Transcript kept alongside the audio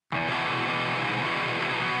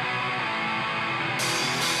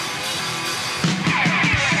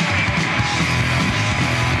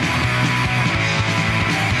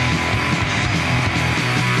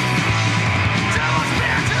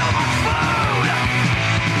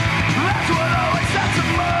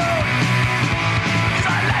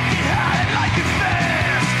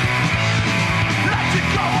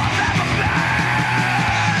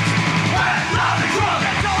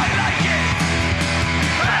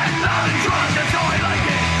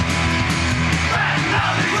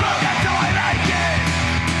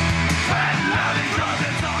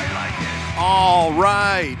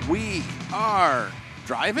tonight we are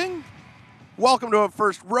driving. Welcome to a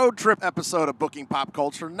first road trip episode of Booking Pop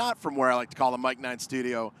Culture, not from where I like to call the Mike 9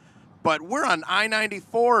 studio, but we're on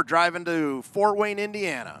I-94 driving to Fort Wayne,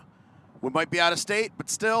 Indiana. We might be out of state, but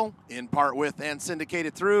still in part with and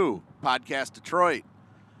syndicated through Podcast Detroit.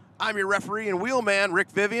 I'm your referee and wheelman,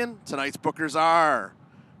 Rick Vivian. Tonight's bookers are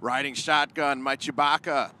riding shotgun, my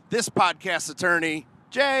Chewbacca, this podcast's attorney,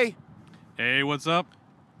 Jay. Hey, what's up?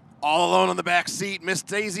 All alone in the back seat, Miss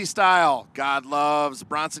Daisy style. God loves,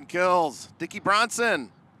 Bronson kills. Dickie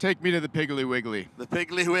Bronson. Take me to the Piggly Wiggly. The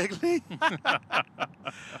Piggly Wiggly. All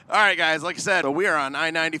right, guys, like I said, we are on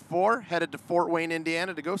I-94, headed to Fort Wayne,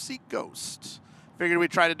 Indiana to go see Ghost. Figured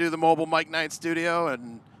we'd try to do the mobile Mike 9 studio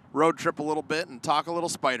and road trip a little bit and talk a little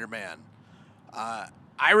Spider-Man. I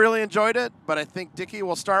really enjoyed it, but I think, Dickie,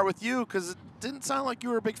 we'll start with you because it didn't sound like you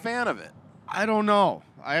were a big fan of it. I don't know.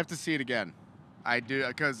 I have to see it again. I do,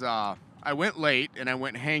 because I went late and I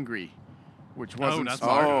went hangry, which wasn't not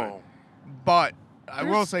smart. Oh. But I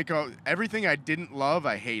will say, everything I didn't love,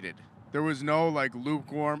 I hated. There was no,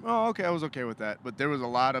 lukewarm, oh, okay, I was okay with that. But there was a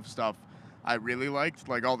lot of stuff I really liked.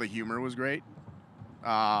 Like, all the humor was great.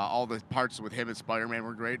 All the parts with him and Spider-Man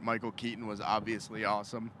were great. Michael Keaton was obviously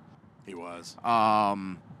awesome. He was.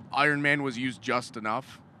 Iron Man was used just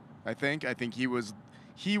enough, I think. I think he was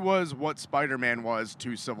what Spider-Man was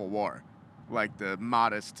to Civil War. Like the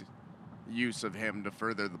modest use of him to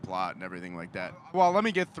further the plot and everything like that. Well, let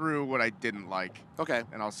me get through what I didn't like. Okay.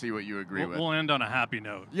 And I'll see what you agree with. We'll end on a happy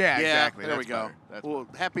note. Yeah, exactly. There That's we go. better. That's Well,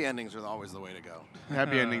 happy endings are always the way to go.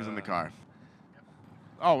 happy endings in the car.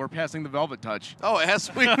 Oh, we're passing the Velvet Touch. Oh, it has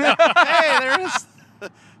sweet. Hey, there is.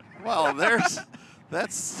 Well,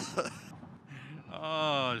 that's.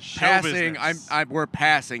 Oh, show Passing. business. We're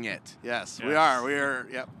passing it. Yes, we Yes. are. We are.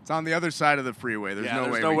 Yep. It's on the other side of the freeway. There's no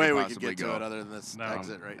there's way no way we could could get to go it other than this No.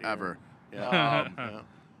 exit right here. ever. Yeah. Yeah.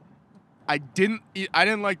 I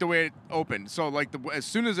didn't like the way it opened. So as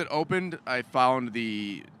soon as it opened, I found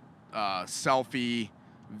the selfie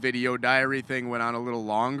video diary thing went on a little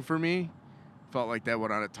long for me. Felt like that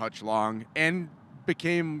went on a touch long and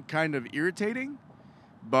became kind of irritating.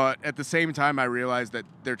 But at the same time, I realized that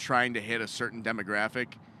they're trying to hit a certain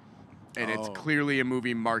demographic, and it's Oh. clearly a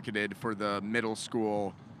movie marketed for the middle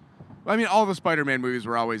school. I mean, all the Spider-Man movies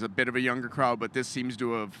were always a bit of a younger crowd, but this seems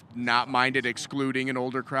to have not minded excluding an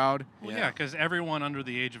older crowd. Well, yeah, because everyone under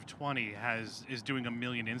the age of 20 is doing a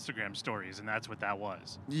million Instagram stories, and that's what that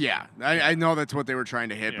was. Yeah, I know that's what they were trying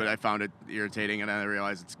to hit, but Yeah. I found it irritating, and I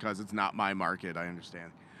realized it's because it's not my market. I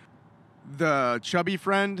understand. The chubby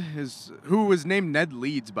friend, who was named Ned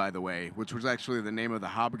Leeds, by the way, which was actually the name of the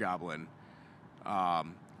Hobgoblin.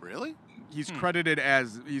 Really? He's credited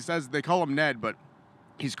as, he says they call him Ned, but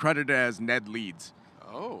he's credited as Ned Leeds.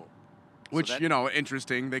 Oh. Which, that-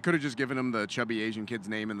 interesting. They could have just given him the chubby Asian kid's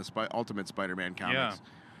name in the Ultimate Spider-Man comics. Yeah.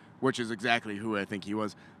 Which is exactly who I think he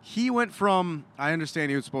was. He went from, I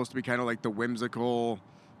understand he was supposed to be kind of like the whimsical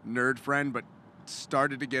nerd friend, but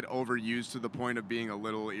started to get overused to the point of being a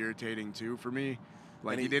little irritating too for me.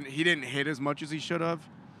 Like And he didn't hit as much as he should have.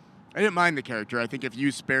 I didn't mind the character. I think if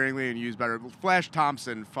used sparingly and used better. Flash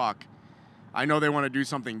Thompson, fuck. I know they want to do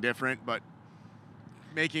something different, but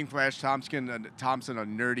making Flash Thompson a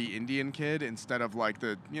nerdy Indian kid instead of like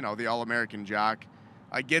the all-American jock.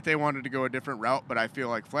 I get they wanted to go a different route, but I feel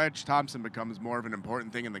like Flash Thompson becomes more of an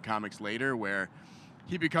important thing in the comics later, where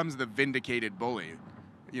he becomes the vindicated bully.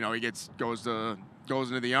 He goes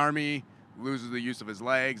into the army, loses the use of his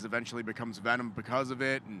legs, eventually becomes Venom because of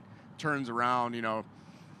it, and turns around.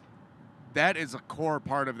 That is a core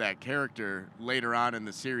part of that character later on in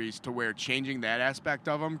the series, to where changing that aspect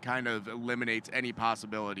of him kind of eliminates any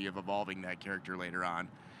possibility of evolving that character later on.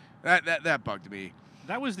 That bugged me.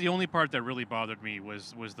 That was the only part that really bothered me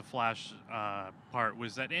was the Flash part.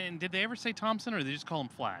 Was that? And did they ever say Thompson, or did they just call him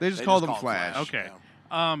Flash? They just They called just him call Flash. Okay. Yeah.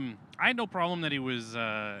 I had no problem that he was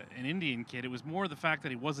an Indian kid. It was more the fact that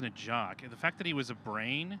he wasn't a jock. The fact that he was a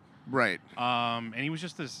brain. Right. And he was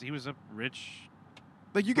just he was a rich.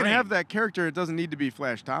 Like, you can Brain. have that character. It doesn't need to be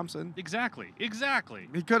Flash Thompson. Exactly. He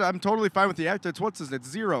could. I'm totally fine with the actor. It's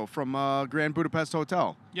Zero from Grand Budapest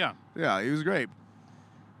Hotel. Yeah. Yeah, he was great.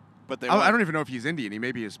 But they I don't even know if he's Indian. He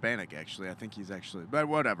may be Hispanic, actually. I think he's actually, but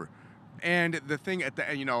whatever. And the thing at the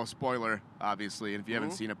end, spoiler, obviously, and if you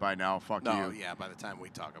haven't seen it by now, fuck No, you. yeah, by the time we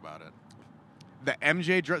talk about it. The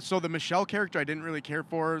MJ dress, so the Michelle character I didn't really care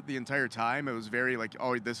for the entire time. It was very like,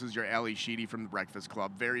 oh, this is your Ali Sheedy from the Breakfast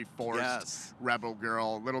Club. Very forced, Yes. rebel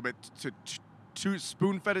girl, a little bit too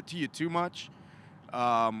spoon-fed it to you too much.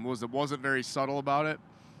 Wasn't very subtle about it.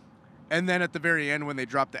 And then at the very end, when they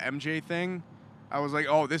dropped the MJ thing, I was like,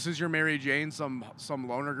 oh, this is your Mary Jane, some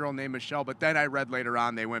loner girl named Michelle. But then I read later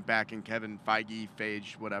on they went back and Kevin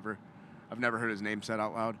Feige, whatever, I've never heard his name said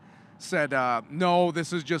out loud, said, no,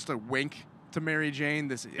 this is just a wink to Mary Jane.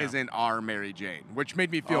 This isn't our Mary Jane, which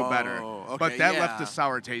made me feel better. Okay, but that left a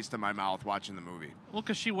sour taste in my mouth watching the movie. Well,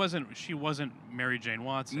 because she wasn't Mary Jane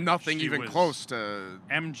Watson. Nothing She even was close to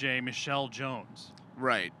MJ Michelle Jones.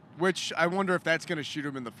 right. Which I wonder if that's going to shoot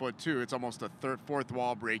him in the foot too. It's almost a fourth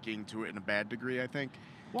wall breaking to it in a bad degree, I think.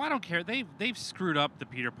 Well, I don't care. They've screwed up the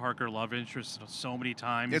Peter Parker love interest so many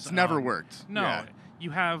times. It's never worked. No, Yeah.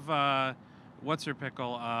 you have what's her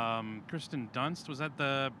pickle? Kristen Dunst, was that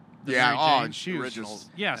the Yeah. Mary Oh, Jane? and she was Originals.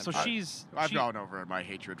 just. Yeah, so I've she- gone over my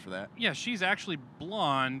hatred for that. Yeah, she's actually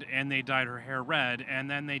blonde, and they dyed her hair red,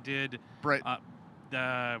 and then they did Bryce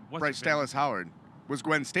what's her Dallas Howard was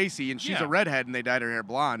Gwen Stacy, and she's Yeah. a redhead, and they dyed her hair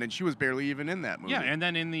blonde, and she was barely even in that movie. Yeah, and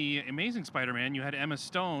then in the Amazing Spider-Man, you had Emma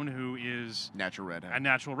Stone, who is natural redhead. a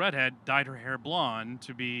natural redhead, dyed her hair blonde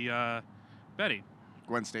to be Betty.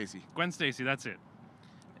 Gwen Stacy. Gwen Stacy, that's it.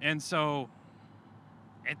 And so,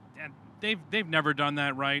 they've never done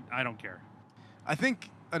that right. I don't care. I think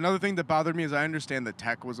another thing that bothered me is I understand the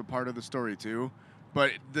tech was a part of the story too,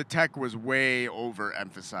 but the tech was way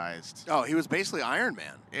overemphasized. Oh, he was basically Iron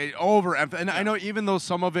Man. And I know even though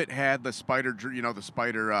some of it had the spider, the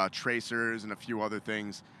spider tracers and a few other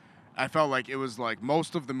things, I felt like it was like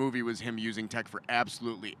most of the movie was him using tech for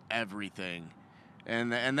absolutely everything,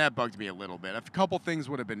 and that bugged me a little bit. A couple things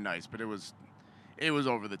would have been nice, but it was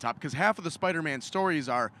over the top because half of the Spider-Man stories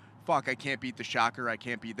are, fuck, I can't beat the Shocker, I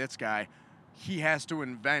can't beat this guy. He has to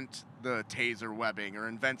invent the taser webbing or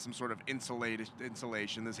invent some sort of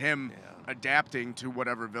insulation. There's him adapting to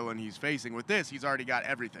whatever villain he's facing. With this, he's already got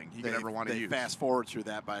everything he could ever want to use. They fast forward through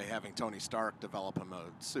that by having Tony Stark develop him a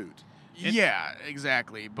suit. Yeah,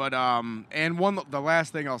 exactly. But and the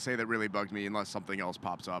last thing I'll say that really bugged me, unless something else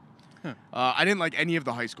pops up, I didn't like any of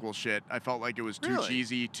the high school shit. I felt like it was too Really?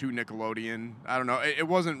 cheesy, too Nickelodeon. I don't know. It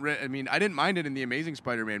wasn't. I mean, I didn't mind it in the Amazing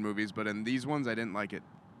Spider-Man movies, but in these ones, I didn't like it.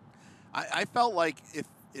 I felt like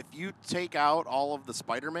if you take out all of the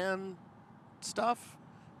Spider-Man stuff,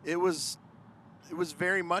 it was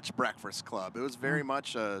very much Breakfast Club. It was very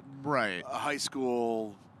much a high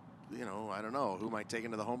school. I don't know, who might take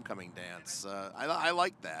into the homecoming dance. I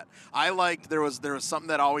liked that. I liked there was something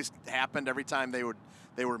that always happened every time they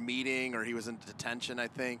were meeting or he was in detention. I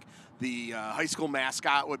think the high school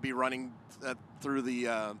mascot would be running through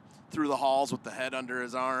the halls with the head under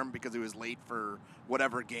his arm because he was late for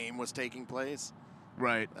whatever game was taking place.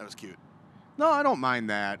 Right. That was cute. No, I don't mind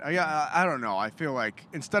that. I don't know. I feel like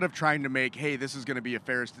instead of trying to make, hey, this is going to be a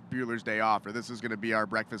Ferris Bueller's Day Off or this is going to be our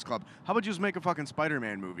Breakfast Club, how about you just make a fucking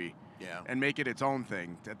Spider-Man movie? Yeah. And make it its own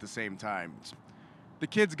thing at the same time. The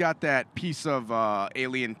kid's got that piece of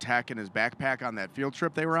alien tech in his backpack on that field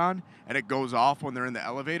trip they were on, and it goes off when they're in the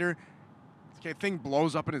elevator. The thing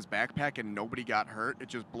blows up in his backpack and nobody got hurt. It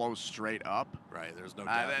just blows straight up. Right, there's no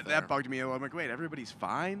death there. That bugged me a little. I'm like, wait, everybody's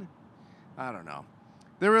fine? I don't know.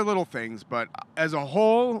 There were little things, but as a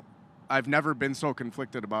whole, I've never been so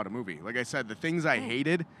conflicted about a movie. Like I said, the things I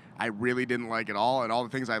hated, I really didn't like at all, and all the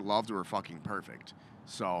things I loved were fucking perfect.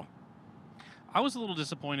 So, I was a little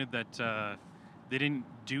disappointed that they didn't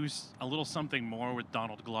do a little something more with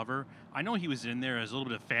Donald Glover. I know he was in there as a little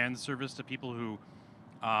bit of fan service to people who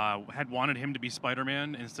had wanted him to be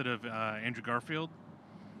Spider-Man instead of Andrew Garfield,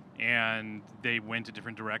 and they went a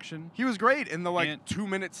different direction. he was great in the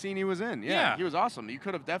 2-minute scene he was in. Yeah. He was awesome. You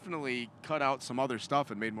could have definitely cut out some other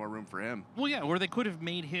stuff and made more room for him. Well, yeah, or they could have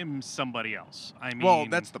made him somebody else. I mean, Well,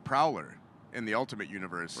 that's the Prowler in the Ultimate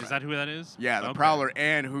Universe. is that who that is? Yeah, the Okay. Prowler,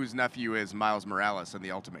 and whose nephew is Miles Morales in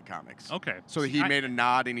the Ultimate Comics. Okay. So he made a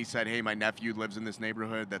nod and he said, hey, my nephew lives in this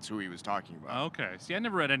neighborhood. That's who he was talking about. Okay. See, I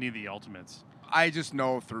never read any of the Ultimates. I just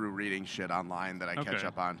know through reading shit online that I catch Okay.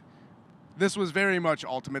 up on. This was very much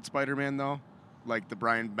Ultimate Spider-Man, though, like the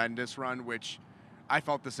Brian Bendis run, which I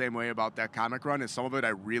felt the same way about that comic run. Is some of it I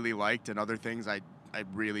really liked, and other things I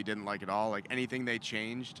really didn't like at all. Like anything they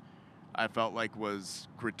changed, I felt like was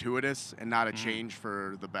gratuitous and not a change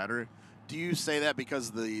for the better. Do you say that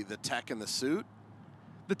because the tech in the suit?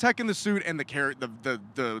 The tech in the suit and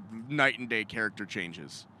the night and day character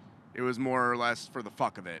changes. It was more or less for the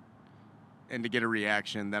fuck of it. And to get a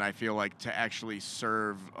reaction than I feel like to actually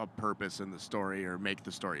serve a purpose in the story or make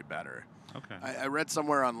the story better. Okay. I read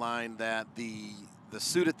somewhere online that the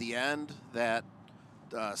suit at the end that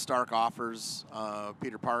Stark offers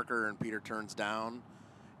Peter Parker and Peter turns down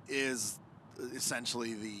is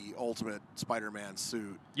essentially the Ultimate Spider-Man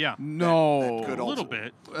suit. Yeah. No, that could A little also-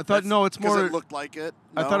 bit. I thought no, it's more. It looked like it.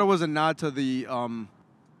 I No? thought it was a nod to the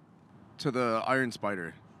Iron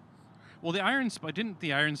Spider. Well, didn't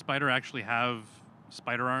the Iron Spider actually have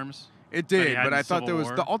spider arms? It that he did, had but in I thought Civil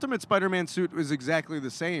the War? Ultimate Spider-Man suit was exactly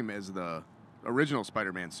the same as the original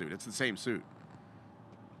Spider-Man suit. It's the same suit.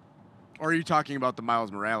 Or are you talking about the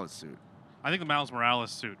Miles Morales suit? I think the Miles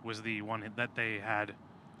Morales suit was the one that they had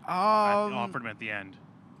offered him at the end.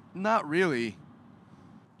 Not really.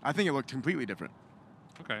 I think it looked completely different.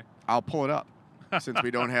 Okay. I'll pull it up since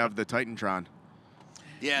we don't have the Titantron.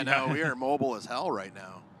 Yeah, no, we are mobile as hell right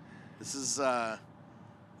now. This is I'm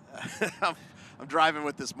driving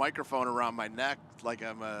with this microphone around my neck like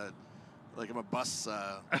I'm a bus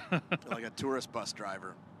like a tourist bus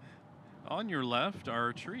driver. On your left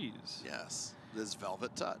are trees. Yes, this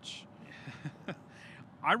Velvet Touch.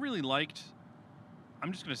 I really liked.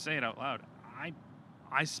 I'm just going to say it out loud.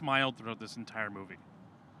 I smiled throughout this entire movie.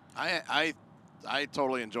 I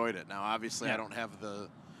totally enjoyed it. Now, obviously, Yeah. I don't have the.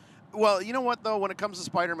 Well, you know what though? When it comes to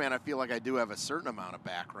Spider-Man, I feel like I do have a certain amount of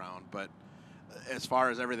background, but as far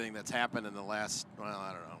as everything that's happened in the last, well,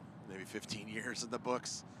 I don't know, maybe 15 years in the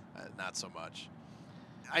books, not so much.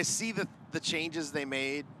 I see the changes they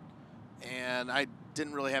made, and I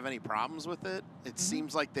didn't really have any problems with it. It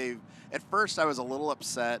seems like at first I was a little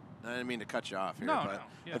upset. I didn't mean to cut you off here, No, but no,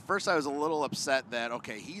 yeah. at first I was a little upset that,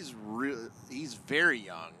 okay, he's very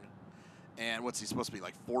young, and what's he supposed to be,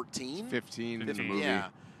 like 14? 15 in the 15. movie. Yeah,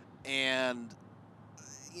 and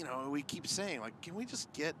we keep saying, like, can we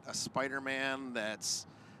just get a Spider-Man that's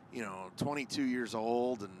 22 years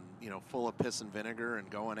old and full of piss and vinegar and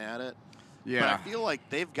going at it? But Yeah. I feel like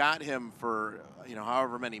they've got him for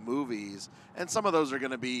however many movies, and some of those are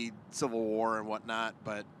going to be Civil War and whatnot.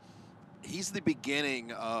 But he's the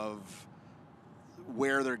beginning of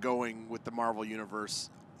where they're going with the Marvel universe,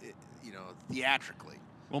 theatrically.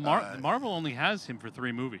 Well, Marvel only has him for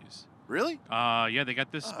 3 movies. Really? Yeah, they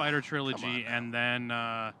got this Spider come trilogy, on and then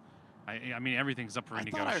I mean everything's up for I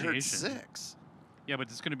renegotiation. thought I heard 6. Yeah, but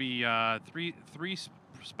it's going to be three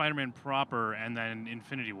Spider-Man proper, and then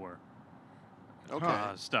Infinity War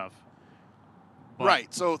Okay. stuff. But,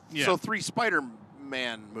 Right. So yeah. so 3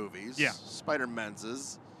 Spider-Man movies. Yeah.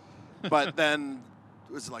 Spider-Menses. But then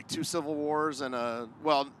was it like 2 Civil Wars and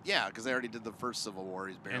because they already did the first Civil War.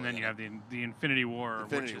 He's barely And then in you it. have the Infinity War.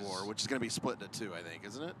 Which is going to be split into 2, I think,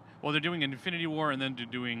 isn't it? Well, they're doing Infinity War, and then they're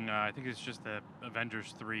doing I think it's just the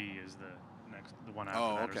Avengers 3 is the one after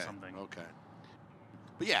that or something. Okay.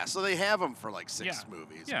 But yeah, so they have them for like 6 Yeah.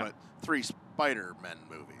 movies, Yeah. but 3 Spider-Man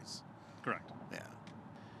movies. Correct. Yeah.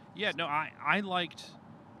 Yeah, no, I liked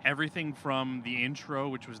everything from the intro,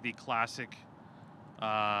 which was the classic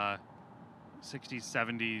 60s,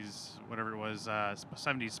 70s, whatever it was,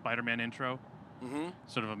 70s Spider-Man intro. Mm-hmm.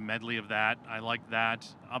 Sort of a medley of that. I liked that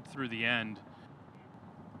up through the end.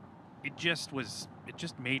 It just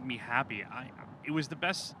made me happy. It was the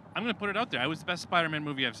best. I'm going to put it out there. It was the best Spider-Man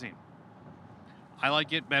movie I've seen. I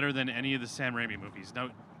like it better than any of the Sam Raimi movies. Now,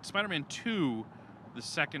 Spider-Man 2, the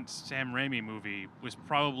second Sam Raimi movie, was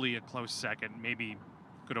probably a close second. Maybe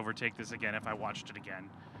could overtake this again if I watched it again.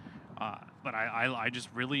 But I just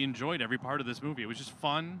really enjoyed every part of this movie. It was just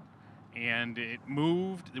fun, and it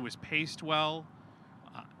moved. It was paced well.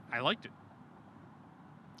 I liked it.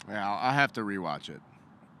 Yeah, I'll have to rewatch it.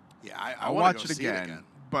 Yeah, I I'll wanna watch go it see again.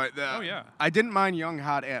 But Oh, yeah. I didn't mind young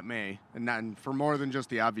hot Aunt May, and for more than just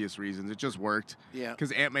the obvious reasons. It just worked. Yeah.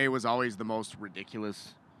 Because Aunt May was always the most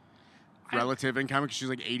ridiculous I- relative in comics. She's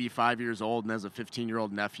like 85 years old and has a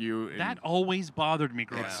 15-year-old nephew. And That always bothered me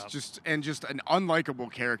growing it's up. just an unlikable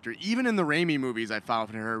character. Even in the Raimi movies, I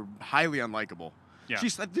found her highly unlikable. Yeah.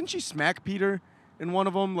 Didn't she smack Peter in one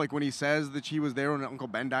of them? Like when he says that she was there when Uncle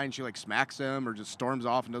Ben died, and she like smacks him or just storms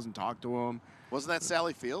off and doesn't talk to him. Wasn't that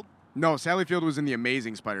Sally Field? No, Sally Field was in the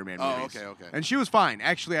Amazing Spider-Man Oh, movies. okay. And she was fine.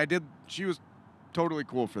 Actually, she was totally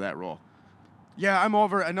cool for that role. Yeah, I'm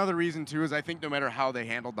over. Another reason, too, is I think no matter how they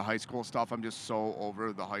handled the high school stuff, I'm just so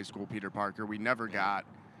over the high school Peter Parker. We never got...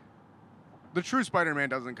 The true Spider-Man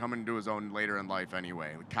doesn't come into his own later in life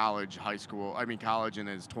anyway. Like college in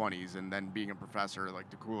his 20s, and then being a professor are like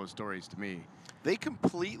the coolest stories to me. They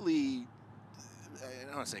completely, I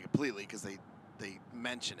don't want to say completely because they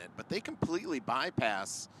mention it, but they completely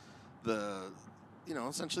bypass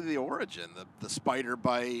essentially the origin, the spider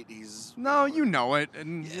bite. No, you know it,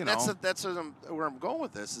 and Yeah, you know. that's where I'm going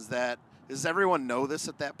with this. Does everyone know this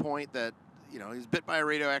at that point that he's bit by a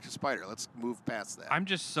radioactive spider? Let's move past that. I'm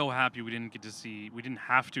just so happy we didn't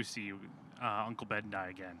have to see Uncle Ben die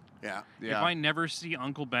again. Yeah. If I never see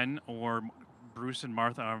Uncle Ben or Bruce and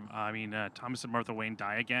Thomas and Martha Wayne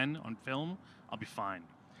die again on film, I'll be fine.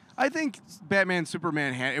 I think Batman,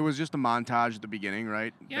 Superman, it was just a montage at the beginning,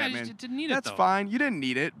 right? Yeah, Batman. it didn't need it, That's though. fine. You didn't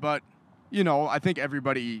need it, but you know, I think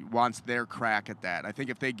everybody wants their crack at that. I think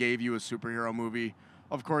if they gave you a superhero movie,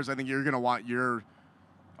 of course, I think you're going to want your,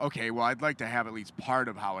 okay, well, I'd like to have at least part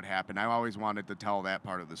of how it happened. I always wanted to tell that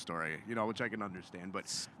part of the story, you know, which I can understand. But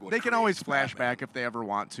What they can always creates flash Batman. back if they ever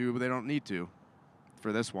want to, but they don't need to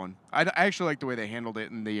for this one. I actually like the way they handled it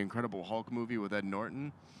in the Incredible Hulk movie with Ed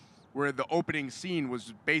Norton, where the opening scene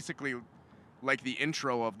was basically like the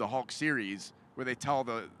intro of the Hulk series, where they tell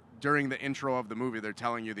during the intro of the movie, they're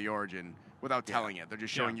telling you the origin without telling it. They're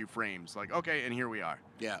just showing you frames. Like, okay, and here we are.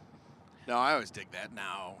 Yeah. No, I always dig that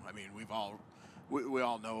now. I mean, we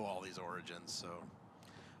all know all these origins, so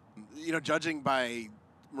you know, judging by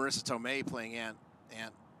Marissa Tomei playing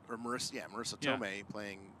Marissa Tomei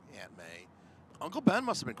playing Aunt May, Uncle Ben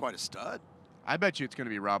must have been quite a stud. I bet you it's going to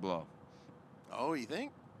be Rob Lowe. Oh, you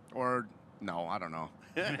think? Or, no, I don't know.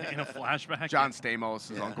 In a flashback. John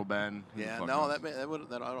Stamos is Uncle Ben. Who the Yeah, fuck no, knows?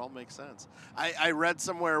 that all makes sense. I read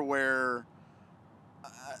somewhere where,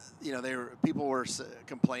 you know, people were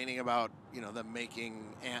complaining about, you know, them making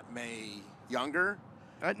Aunt May younger.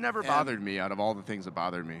 That never bothered me out of all the things that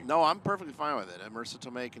bothered me. No, I'm perfectly fine with it. Marissa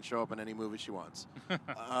Tomei can show up in any movie she wants.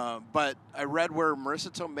 But I read where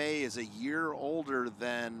Marissa Tomei is a year older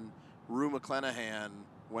than Rue McClanahan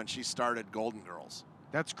when she started Golden Girls.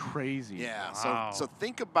 That's crazy. Yeah. Wow. So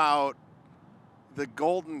think about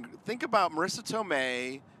Think about Marissa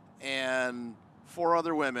Tomei and 4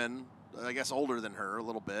 other women, I guess older than her a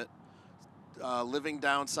little bit, living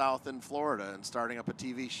down south in Florida and starting up a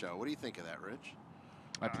TV show. What do you think of that, Rich?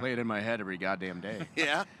 I play it in my head every goddamn day.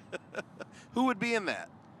 Yeah. Who would be in that?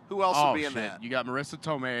 Who else would be in that? You got Marissa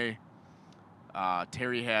Tomei,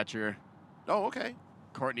 Terry Hatcher, Oh, okay.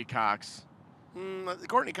 Courtney Cox.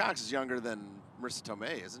 Courtney Cox is younger than Marissa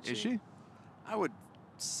Tomei, isn't she? Is she? I would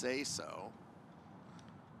say so.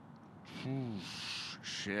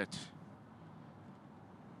 Shit.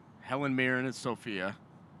 Helen Mirren is Sophia.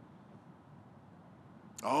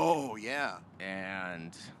 Oh, yeah.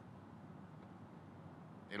 And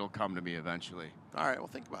it'll come to me eventually. All right, well,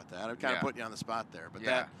 think about that. I'm kind of putting you on the spot there, but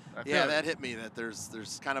I feel that hit me. That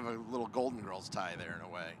there's kind of a little Golden Girls tie there in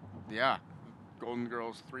a way. Yeah. Golden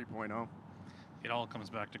Girls 3.0. It all comes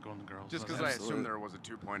back to Golden Girls. Just doesn't because I it? assume there was a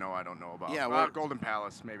 2.0 I don't know about. Yeah, well, well, Golden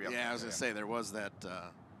Palace, maybe. Yeah, I was gonna say there was that,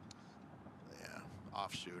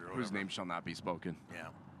 offshoot or whatever. Whose name shall not be spoken. Yeah.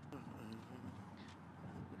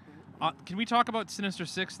 Can we talk about Sinister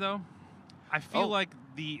Six though? I feel Oh. like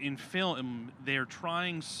in film they're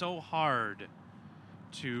trying so hard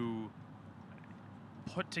to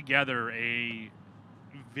put together a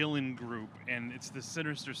villain group, and it's the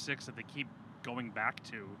Sinister Six that they keep going back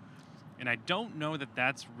to. And I don't know that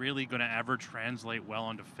that's really going to ever translate well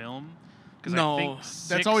onto film. 'Cause I think that's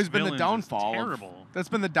six always been the villains is downfall. Terrible. That's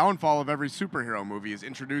been the downfall of every superhero movie, is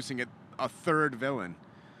introducing a third villain.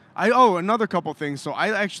 Another couple things. So I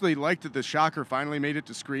actually liked that the Shocker finally made it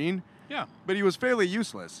to screen, Yeah. but he was fairly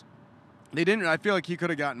useless. I feel like he could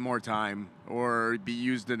have gotten more time or be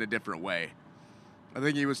used in a different way. I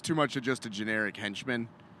think he was too much of just a generic henchman.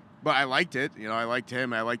 But I liked it. You know, I liked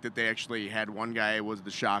him. I liked that they actually had one guy was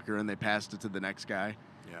the Shocker and they passed it to the next guy.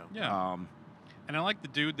 Yeah. Yeah. And I like the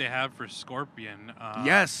dude they have for Scorpion.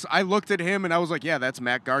 Yes, I looked at him and I was like, yeah, that's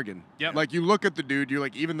Matt Gargan. Yep. Like, you look at the dude, you're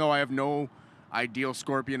like, even though I have no ideal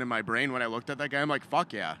Scorpion in my brain, when I looked at that guy, I'm like,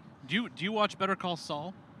 fuck yeah. Do you watch Better Call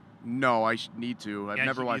Saul? No, I need to. I've Yeah,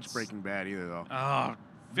 never watched it's- Breaking Bad either, though. Oh,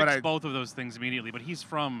 But fix both of those things immediately. But he's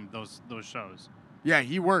from those shows. Yeah,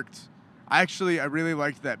 he worked. I really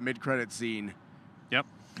liked that mid-credit scene. Yep.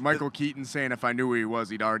 Michael Keaton saying if I knew who he was,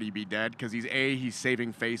 he'd already be dead, because he's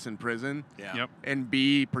saving face in prison, Yeah. Yep. and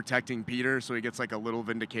B, protecting Peter, so he gets like a little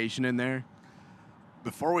vindication in there.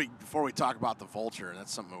 Before we talk about the Vulture, and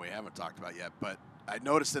that's something we haven't talked about yet, but I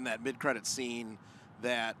noticed in that mid-credit scene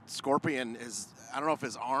that Scorpion I don't know if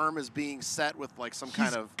his arm is being set with like some kind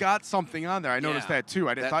He's of. got something on there. I noticed Yeah. that too.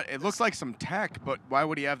 I That- thought it looks like some tech, but why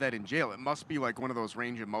would he have that in jail? It must be like one of those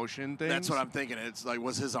range of motion things. That's what I'm thinking. It's like,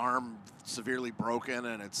 was his arm severely broken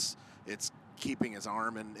and it's keeping his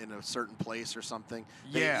arm in a certain place or something?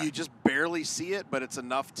 Yeah. You just barely see it, but it's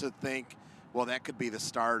enough to think, well, that could be the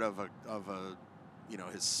start of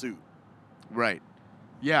his suit. Right.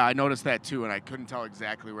 Yeah, I noticed that too, and I couldn't tell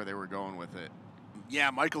exactly where they were going with it. Yeah,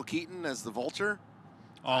 Michael Keaton as the Vulture.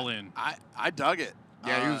 All in. I dug it.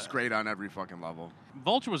 Yeah, he was great on every fucking level.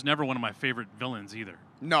 Vulture was never one of my favorite villains either.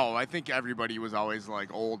 No, I think everybody was always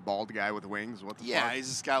like old bald guy with wings. What the Yeah, fuck? he's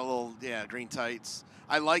just got a little green tights.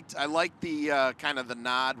 I liked the kind of the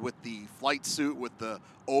nod with the flight suit with the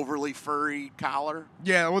overly furry collar.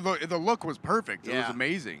 Yeah, well, the look was perfect. It was Yeah.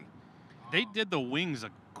 amazing. They did the wings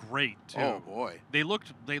great too. Oh boy. They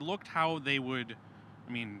looked how they would.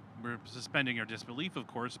 I mean, we're suspending our disbelief, of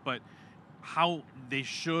course, but how they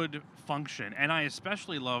should function. And I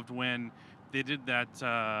especially loved when they did that,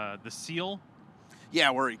 the seal. Yeah,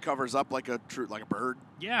 where he covers up like a bird.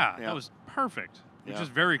 Yeah, Yeah. that was perfect, which Yeah. is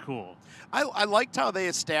very cool. I liked how they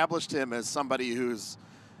established him as somebody who's,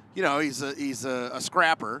 he's a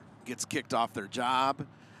scrapper, gets kicked off their job.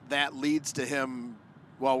 That leads to him.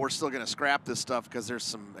 Well, we're still going to scrap this stuff because there's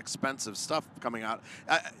some expensive stuff coming out.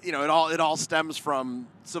 It all stems from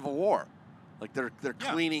Civil War, like they're Yeah.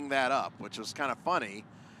 cleaning that up, which was kind of funny,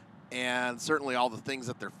 and certainly all the things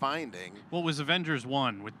that they're finding. Well, it was Avengers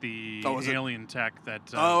 1 with the Oh, was it? alien tech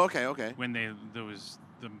that. Okay. When the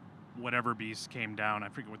whatever beasts came down, I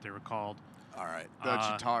forget what they were called. All right. The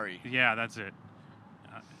Chitauri. Yeah, that's it.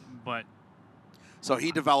 But So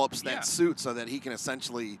he develops that Yeah. suit so that he can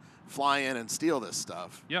essentially fly in and steal this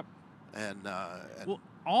stuff. yep. And Well,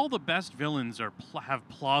 all the best villains are have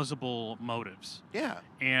plausible motives. yeah,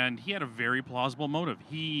 And he had a very plausible motive.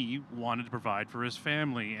 He wanted to provide for his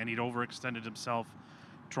family, and he'd overextended himself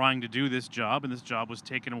trying to do this job, and this job was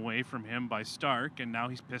taken away from him by Stark, and now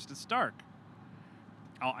he's pissed at Stark.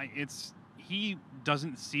 He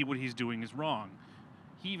doesn't see what he's doing is wrong.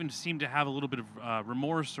 He even seemed to have a little bit of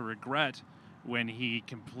remorse or regret when he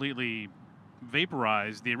completely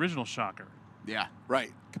vaporized the original Shocker. Yeah.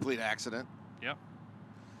 right. Complete accident. Yep.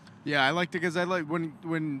 Yeah, I liked it because I like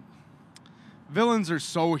when villains are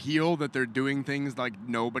so heel that they're doing things like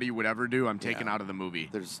nobody would ever do. I'm taken Yeah. out of the movie.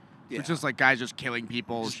 There's It's just like guys just killing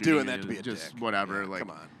people, just shooting doing that to be a just dick. whatever. Yeah, Like,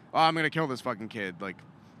 come on. oh, I'm gonna kill this fucking kid. Like,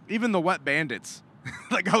 even the wet bandits.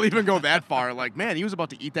 Like, I'll even go that far. Like, man, he was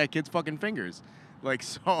about to eat that kid's fucking fingers. Like,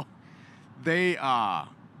 so they. I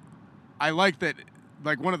like that.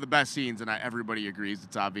 Like, one of the best scenes, and everybody agrees,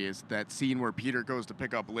 it's obvious, that scene where Peter goes to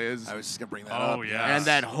pick up Liz, I was just gonna bring that Oh, up. yeah. and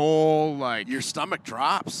that whole like. Your stomach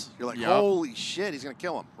drops. You're like, Yep. holy shit, he's gonna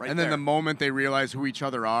kill him right And then there. the moment they realize who each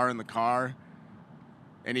other are in the car,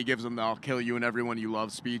 and he gives them the "I'll kill you and everyone you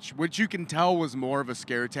love" speech, which you can tell was more of a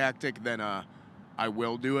scare tactic than a "I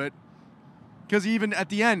will do it." Because even at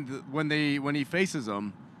the end, when he faces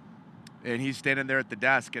them, and he's standing there at the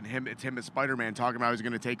desk, and it's him as Spider-Man talking about he's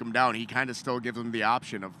going to take him down, he kind of still gives him the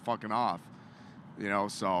option of fucking off.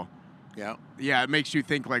 So yeah. yeah, it makes you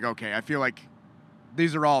think like, okay, I feel like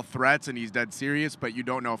these are all threats and he's dead serious, but you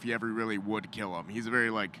don't know if he ever really would kill him. He's very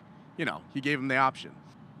like, he gave him the option.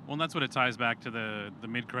 Well, and that's what it ties back to the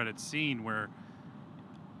mid-credits scene where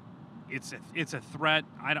it's a threat.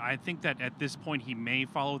 I think that at this point he may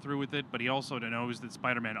follow through with it, but he also knows that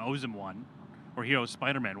Spider-Man owes him one, or he owes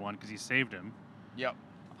Spider-Man one because he saved him. Yep.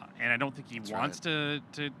 And I don't think he That's wants to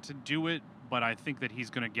do it, but I think that he's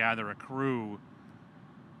going to gather a crew.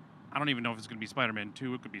 I don't even know if it's going to be Spider-Man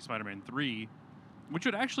 2. It could be Spider-Man 3, which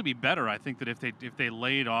would actually be better. I think that if they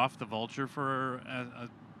laid off the Vulture for a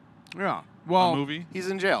Yeah. Well, movie. He's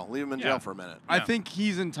in jail. Leave him in Yeah. jail for a minute. I Yeah. think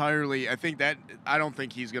he's entirely. I don't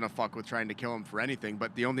think he's gonna fuck with trying to kill him for anything.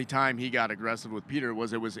 But the only time he got aggressive with Peter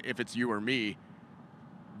was if it's you or me,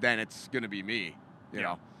 then it's gonna be me. You Yeah.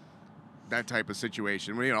 know, that type of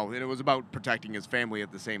situation. And it was about protecting his family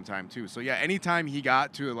at the same time too. So yeah, anytime he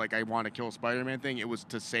got to like I want to kill Spider-Man thing, it was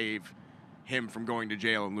to save him from going to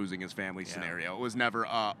jail and losing his family Yeah. scenario. It was never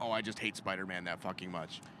I just hate Spider-Man that fucking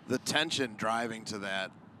much. The tension driving to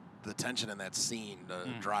that, the tension in that scene,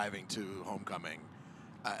 driving to Homecoming.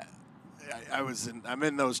 I'm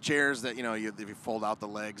in those chairs that if you fold out the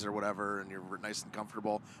legs or whatever, and you're nice and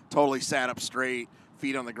comfortable. Totally sat up straight,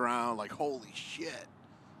 feet on the ground, like holy shit.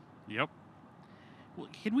 Yep. Well,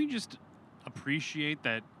 can we just appreciate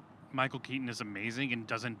that Michael Keaton is amazing and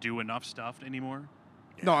doesn't do enough stuff anymore?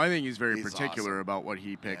 No, I think he's very He's particular awesome. about what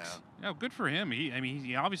he picks. Yeah, good for him.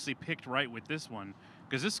 He obviously picked right with this one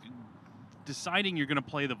because this deciding you're going to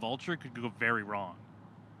play the Vulture could go very wrong.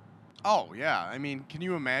 Oh, yeah. I mean, can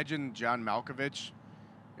you imagine John Malkovich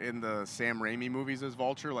in the Sam Raimi movies as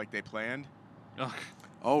Vulture like they planned? Ugh.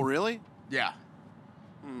 Oh really? Yeah.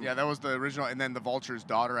 Yeah, that was the original. And then the Vulture's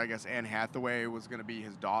daughter, I guess Anne Hathaway was going to be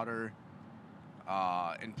his daughter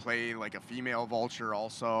and play like a female Vulture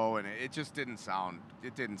also. And it just didn't sound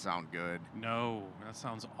good. No, that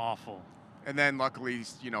sounds awful. And then luckily,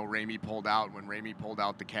 Raimi pulled out. When Raimi pulled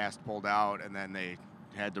out, the cast pulled out, and then they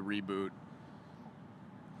had to reboot.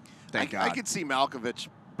 Thank God. I could see Malkovich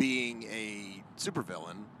being a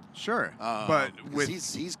supervillain. Sure. But with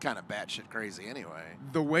he's kind of batshit crazy anyway.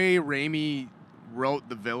 the way Raimi wrote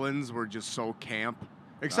the villains were just so camp.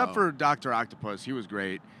 Except Oh. for Dr. Octopus, he was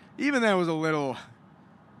great. Even that was a little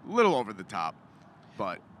over the top.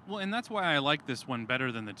 But Well, and that's why I like this one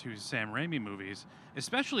better than the two Sam Raimi movies,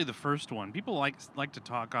 especially the first one. People like to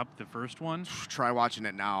talk up the first one. Try watching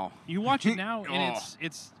it now. You watch it now, and Oh.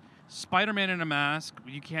 it's Spider-Man in a mask.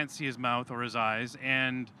 You can't see his mouth or his eyes,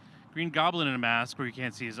 and Green Goblin in a mask where you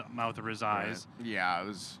can't see his mouth or his eyes.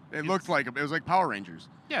 Yeah, it looked like it was like Power Rangers.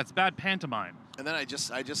 Yeah, it's bad pantomime. And then I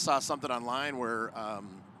just saw something online where,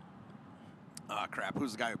 crap,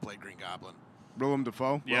 who's the guy who played Green Goblin? Willem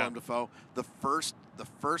Dafoe. Yeah. Willem Dafoe. The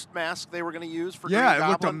first mask they were going to use for Yeah, Green it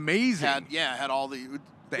looked Goblin amazing. had all the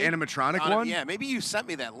animatronic on it. one? Yeah, maybe you sent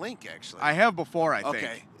me that link actually. I have before, I think.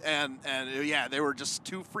 Okay, and yeah, they were just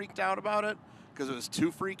too freaked out about it because it was too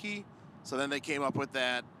freaky. So then they came up with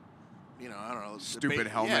that, I don't know, Stupid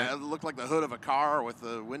helmet. Yeah, it looked like the hood of a car with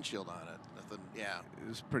the windshield on it. Nothing. Yeah. It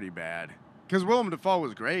was pretty bad. Because Willem Dafoe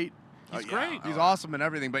was great. He's yeah. great. He's awesome and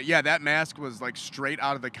everything. But yeah, that mask was like straight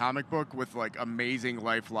out of the comic book with like amazing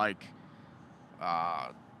lifelike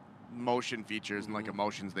motion features and like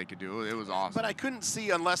emotions they could do. It was awesome. But I couldn't see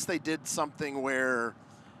unless they did something where,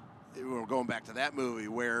 we're going back to that movie,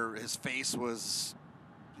 where his face was,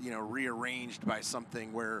 rearranged by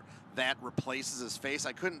something where that replaces his face.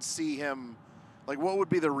 I couldn't see him, like, what would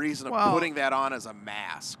be the reason of putting that on as a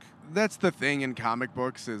mask? That's the thing in comic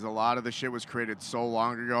books is a lot of the shit was created so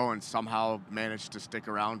long ago and somehow managed to stick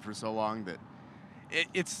around for so long that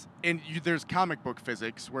there's comic book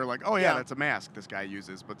physics where like, oh yeah, that's a mask this guy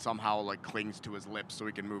uses, but somehow like clings to his lips so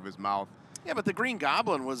he can move his mouth. Yeah, but the Green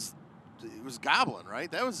Goblin was Goblin, right?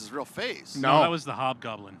 That was his real face. No. That was the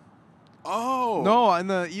Hobgoblin. Oh. No,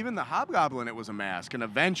 and even the Hobgoblin, it was a mask, and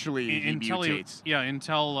eventually he mutates.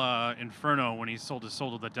 Until Inferno, when he sold his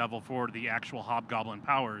soul to the devil for the actual Hobgoblin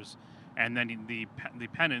powers, and then the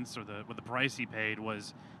penance or the price he paid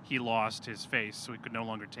was he lost his face, so he could no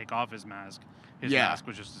longer take off his mask. His mask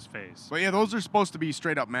was just his face. But yeah, those are supposed to be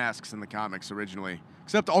straight up masks in the comics originally.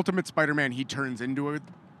 Except Ultimate Spider-Man, he turns into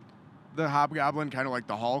the Hobgoblin, kind of like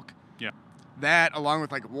the Hulk. Yeah. That, along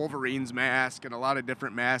with like Wolverine's mask and a lot of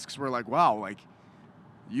different masks, were like, wow, like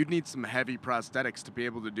you'd need some heavy prosthetics to be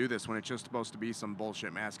able to do this when it's just supposed to be some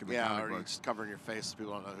bullshit mask in the comic or you're books. just covering your face so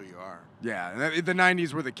people don't know who you are. Yeah, and the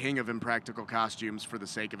 90s were the king of impractical costumes for the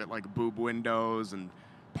sake of it, like boob windows and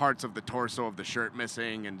parts of the torso of the shirt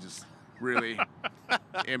missing and just really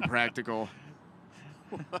impractical.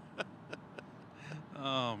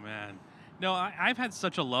 Oh, man. No, I've had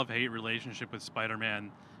such a love-hate relationship with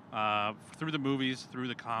Spider-Man through the movies, through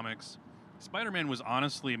the comics. Spider-Man was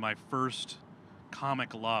honestly my first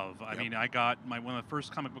comic love. I mean, I got one of the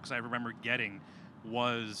first comic books I remember getting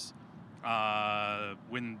was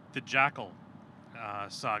when the Jackal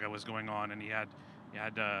saga was going on, and he had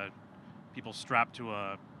people strapped to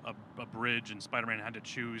a bridge, and Spider-Man had to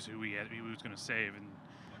choose who he was going to save. And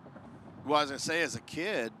Well, I was going to say, as a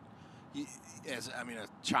kid, a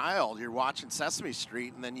child, you're watching Sesame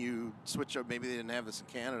Street, and then you switch over. Maybe they didn't have this in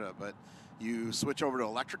Canada, but you switch over to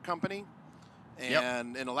Electric Company,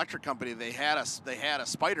 and in Electric Company they had a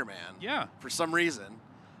Spider-Man. Yeah. For some reason,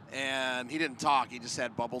 and he didn't talk. He just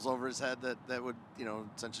had bubbles over his head that would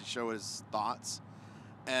essentially show his thoughts.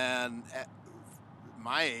 And at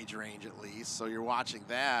my age range, at least, so you're watching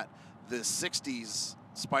that. The '60s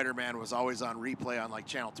Spider-Man was always on replay on like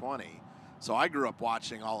Channel 20. So I grew up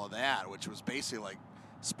watching all of that, which was basically like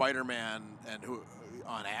Spider-Man and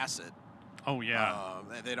on acid. Oh yeah.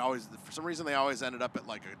 And they'd always, for some reason, they always ended up at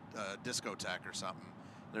like a discotheque or something.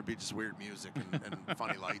 There'd be just weird music and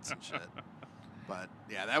funny lights and shit. But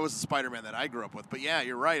yeah, that was the Spider-Man that I grew up with. But yeah,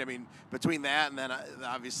 you're right. I mean, between that and then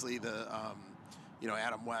obviously the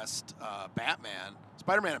Adam West Batman,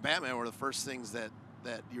 Spider-Man and Batman were the first things that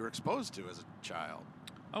you were exposed to as a child.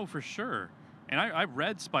 Oh, for sure. And I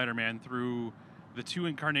read Spider-Man through the two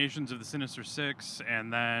incarnations of the Sinister Six,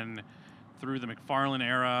 and then through the McFarlane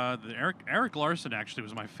era. Eric Larson actually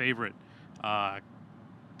was my favorite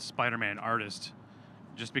Spider-Man artist,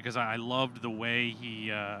 just because I loved the way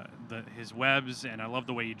his webs, and I loved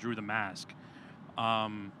the way he drew the mask.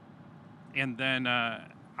 And then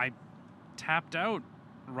I tapped out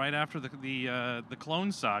right after the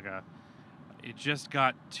Clone Saga. It just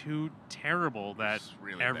got too terrible that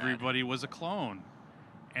really everybody was a clone.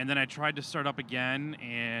 And then I tried to start up again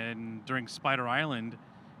and during Spider Island,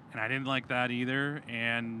 and I didn't like that either.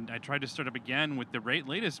 And I tried to start up again with the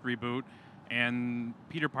latest reboot, and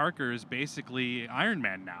Peter Parker is basically Iron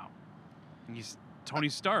Man now. And he's Tony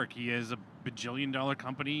Stark. He has a bajillion-dollar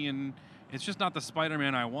company, and it's just not the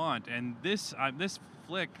Spider-Man I want. And this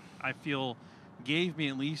flick, I feel, gave me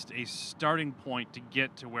at least a starting point to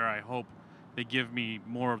get to where I hope they give me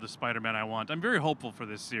more of the Spider-Man I want. I'm very hopeful for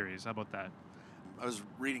this series. How about that? I was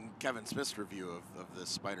reading Kevin Smith's review of this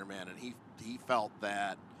Spider-Man, and he felt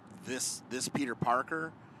that this Peter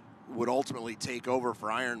Parker would ultimately take over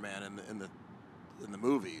for Iron Man in the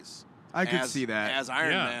movies. I could see that. As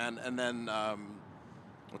Iron Yeah. Man, and then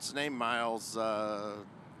what's his name? Miles.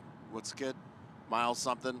 What's the kid? Miles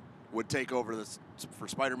something would take over this for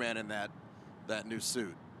Spider-Man in that new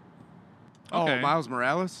suit. Okay. Oh, Miles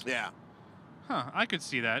Morales? Yeah. Huh, I could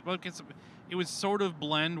see that. Well, it would sort of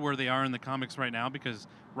blend where they are in the comics right now, because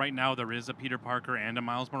right now there is a Peter Parker and a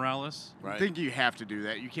Miles Morales. Right. I think you have to do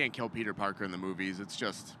that. You can't kill Peter Parker in the movies. It's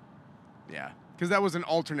just, yeah. Because that was an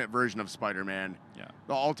alternate version of Spider-Man. Yeah.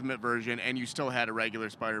 The ultimate version, and you still had a regular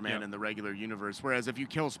Spider-Man Yep. in the regular universe. Whereas if you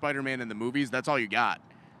kill Spider-Man in the movies, that's all you got.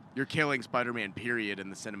 You're killing Spider-Man, period, in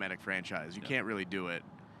the cinematic franchise. You Yep. can't really do it.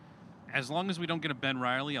 As long as we don't get a Ben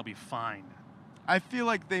Reilly, I'll be fine. I feel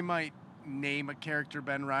like they might name a character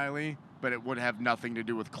Ben Reilly, but it would have nothing to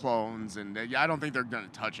do with clones, and I don't think they're going to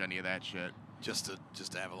touch any of that shit. Just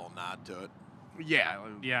to have a little nod to it. Yeah.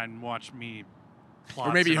 Yeah, and watch me plot.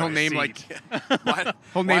 Or maybe in he'll my name, seat. Why,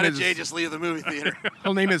 He'll why name did his- Jay just leave the movie theater?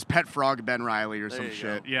 He'll name his pet frog Ben Reilly or There some you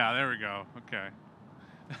shit. Yeah, there we go. Okay.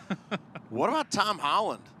 What about Tom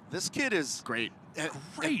Holland? This kid is Great.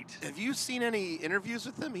 Great. Have you seen any interviews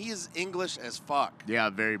with him? He is English as fuck. Yeah,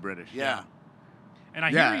 very British. Yeah. And I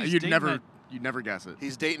hear Yeah, he's you'd dating never guess it.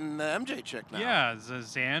 He's dating the MJ chick now. Yeah,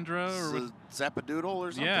 Zandra or what- Zappadoodle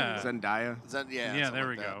or something. Yeah. Zendaya. Yeah, Yeah, something there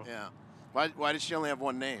like we that. go. Yeah. Why did she only have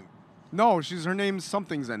one name? No, her name's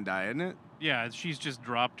something Zendaya, isn't it? yeah, she's just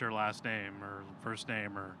dropped her last name or first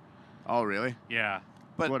name or Oh, really? yeah.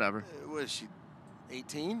 But Whatever. Was she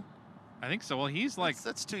 18? I think so. Well, he's like,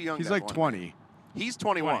 That's too young. He's to have like one 20, name. He's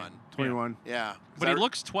 21. 21. Yeah. but he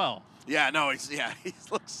looks 12. Yeah, no, he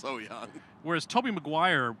looks so young. Whereas Tobey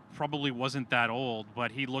Maguire probably wasn't that old,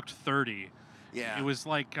 but he looked 30. Yeah. It was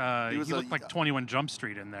like He he was looked like 21 Jump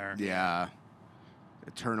Street in there. Yeah.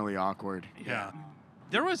 Eternally awkward. Yeah.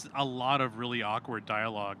 There was a lot of really awkward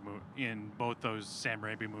dialogue in both those Sam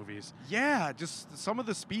Raimi movies. Yeah, just some of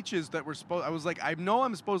the speeches that were I was like, I know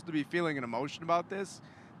I'm supposed to be feeling an emotion about this,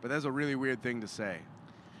 but that's a really weird thing to say.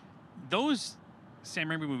 Those Sam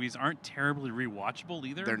Raimi movies aren't terribly rewatchable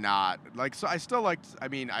either. They're not. Like, so I still liked, I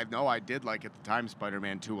mean, I know I did like at the time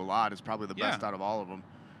Spider-Man 2 a lot. It's probably the Yeah. best out of all of them.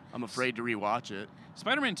 I'm afraid to rewatch it.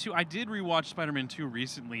 Spider-Man 2, I did rewatch Spider-Man 2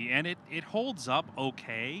 recently, and it holds up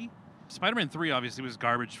okay. Spider-Man 3 obviously was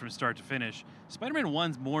garbage from start to finish. Spider-Man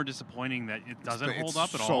 1's more disappointing that it doesn't hold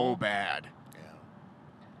up at so all. bad. Yeah.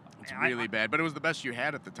 It's I- really bad, but it was the best you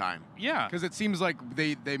had at the time. Yeah. Because it seems like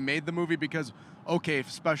they made the movie because, okay,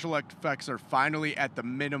 if special effects are finally at the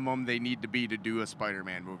minimum they need to be to do a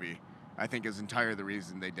Spider-Man movie, I think is entirely the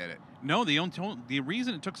reason they did it. No, the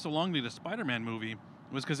reason it took so long to do a Spider-Man movie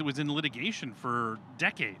was because it was in litigation for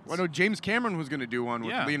decades. Well, no, James Cameron was going to do one with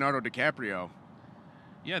Yeah. Leonardo DiCaprio.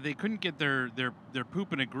 Yeah, they couldn't get their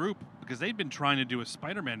poop in a group because they'd been trying to do a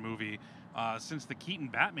Spider-Man movie since the Keaton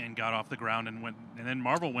Batman got off the ground and then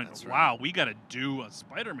Marvel went, That's right. wow, we got to do a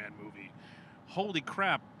Spider-Man movie. Holy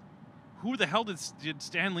crap. Who the hell did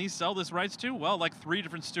Stan Lee sell this rights to? Well, like 3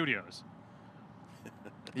 different studios.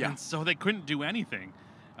 Yeah. And so they couldn't do anything.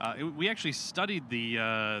 We actually studied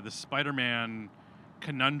the Spider-Man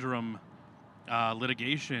conundrum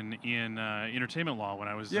litigation in entertainment law when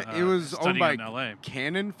I was Yeah, it was owned studying by in LA.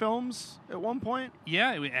 Canon Films at one point.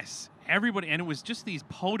 Yeah, everybody, and it was just these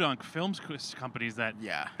podunk films companies that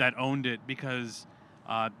Yeah. owned it because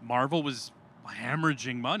Marvel was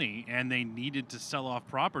hemorrhaging money and they needed to sell off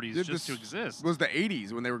properties Dude, just to this exist. was the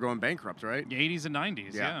 80s when they were going bankrupt, right? The 80s and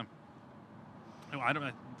 90s, Yeah. yeah. No, I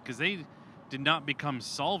don't, because they did not become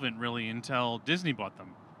solvent really until Disney bought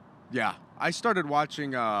them. Yeah. I started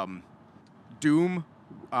watching Doom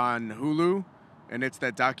on Hulu, and it's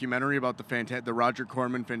that documentary about the Roger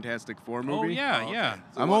Corman Fantastic Four movie. Oh yeah, Oh, okay. yeah. So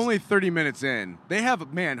it I'm wasn't- only 30 minutes in. They have,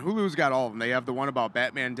 Hulu's got all of them. They have the one about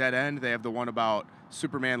Batman Dead End. They have the one about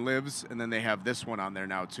Superman Lives, and then they have this one on there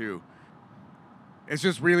now, too. It's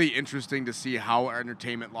just really interesting to see how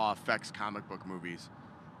entertainment law affects comic book movies.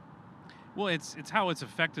 Well, it's how it's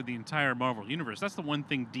affected the entire Marvel universe. That's the one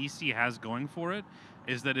thing DC has going for it,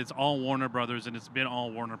 is that it's all Warner Brothers, and it's been all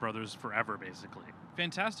Warner Brothers forever, basically.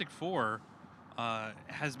 Fantastic Four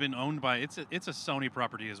has been owned by it's a Sony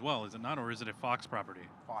property as well, is it not, or is it a Fox property?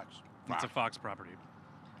 It's a Fox property.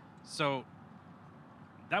 So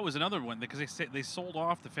that was another one because they sold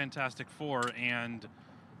off the Fantastic Four and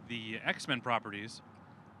the X-Men properties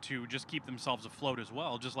to just keep themselves afloat as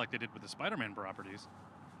well, just like they did with the Spider-Man properties.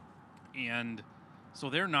 And so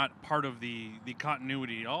they're not part of the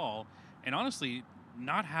continuity at all. And honestly,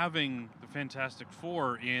 not having the Fantastic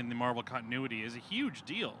Four in the Marvel continuity is a huge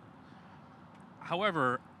deal.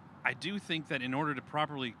 However, I do think that in order to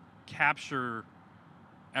properly capture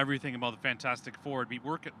everything about the Fantastic Four, it'd be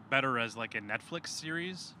work better as like a Netflix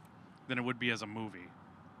series than it would be as a movie.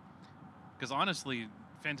 Because honestly,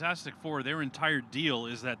 Fantastic Four, their entire deal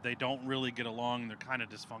is that they don't really get along. They're kind of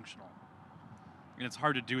dysfunctional, and it's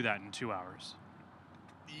hard to do that in 2 hours.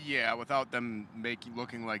 Yeah, without them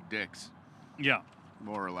looking like dicks, Yeah,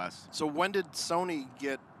 more or less. So when did Sony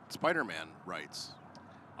get Spider-Man rights?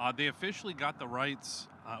 they officially got the rights.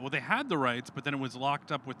 Well, they had the rights, but then it was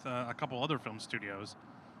locked up with a couple other film studios.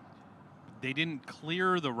 They didn't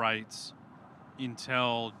clear the rights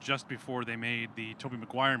until just before they made the Tobey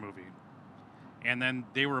Maguire movie. And then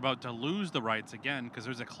they were about to lose the rights again because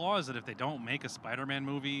there's a clause that if they don't make a Spider-Man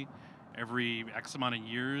movie every X amount of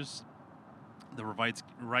years, the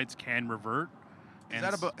rights can revert.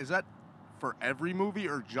 Is that for every movie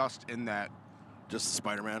or just in that? Just the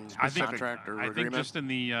Spider-Man I think, contract or I agreement? think just in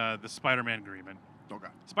the Spider-Man agreement. Okay.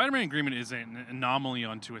 Spider-Man agreement is an anomaly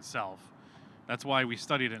unto itself. That's why we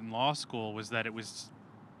studied it in law school, was that it was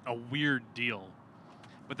a weird deal.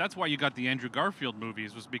 But that's why you got the Andrew Garfield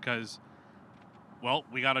movies, was because, well,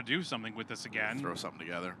 we got to do something with this again. Throw something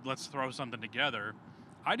together. Let's throw something together.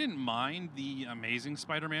 I didn't mind the Amazing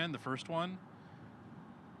Spider-Man, the first one.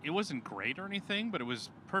 It wasn't great or anything, but it was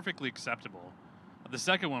perfectly acceptable. The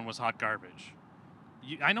second one was hot garbage.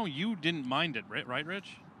 I know you didn't mind it, right,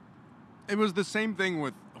 Rich? It was the same thing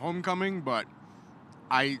with Homecoming, but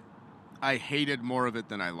I hated more of it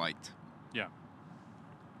than I liked. Yeah.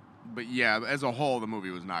 But yeah, as a whole, the movie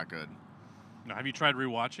was not good. Now, have you tried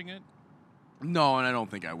rewatching it? No, and I don't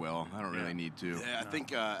think I will. I don't Yeah. really need to. Yeah, I think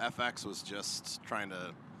FX was just trying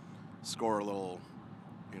to score a little,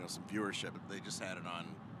 some viewership. They just had it on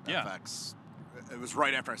Yeah. FX. It was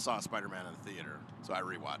right after I saw Spider-Man in the theater, so I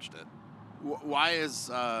rewatched it. Why is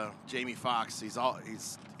Jamie Foxx? He's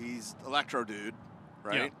Electro dude,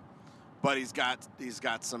 right? Yeah. But he's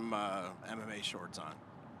got some MMA shorts on.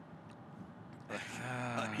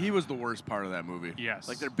 He was the worst part of that movie. Yes.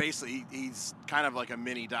 Like they're basically he's kind of like a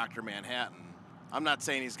mini Dr. Manhattan. I'm not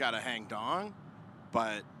saying he's got a hang dong,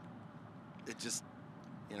 but it just,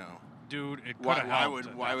 Dude, it could why have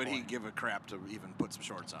helped. why would he give a crap to even put some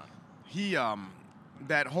shorts on? He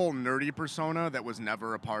that whole nerdy persona that was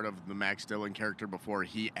never a part of the Max Dillon character before,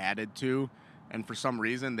 he added to, and for some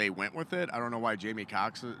reason they went with it. I don't know why Jamie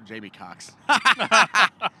Cox. I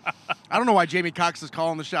don't know why Jamie Cox is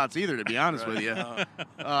calling the shots either, to be honest with you.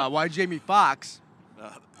 Why Jamie Foxx?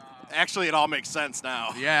 Actually, it all makes sense now.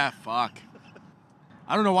 Yeah, fuck.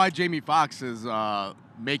 I don't know why Jamie Foxx is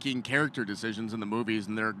making character decisions in the movies,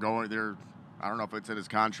 and they're I don't know if it's in his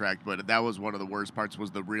contract, but that was one of the worst parts, was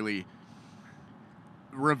the really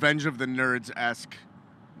Revenge of the Nerds-esque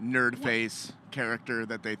nerd face character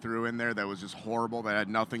that they threw in there that was just horrible, that had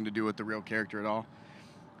nothing to do with the real character at all.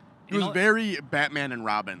 It was very Batman and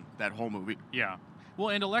Robin, that whole movie. Yeah. Well,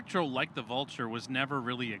 and Electro, like the Vulture, was never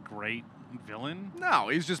really a great villain. No,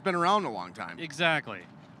 he's just been around a long time. Exactly.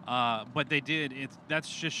 But they did. That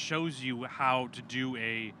just shows you how to do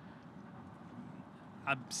a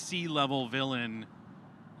C-level villain.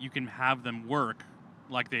 You can have them work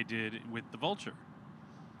like they did with the Vulture.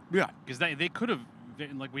 Yeah. Because they could have,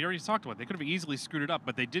 like we already talked about, they could have easily screwed it up,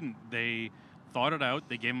 but they didn't. They thought it out.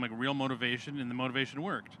 They gave him like real motivation, and the motivation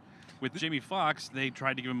worked. With Jamie Foxx, they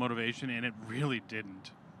tried to give him motivation, and it really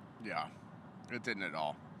didn't. Yeah, it didn't at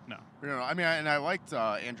all. No. I liked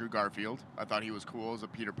Andrew Garfield. I thought he was cool as a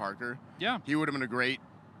Peter Parker. Yeah. He would have been a great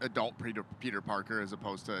adult Peter Parker as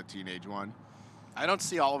opposed to a teenage one. I don't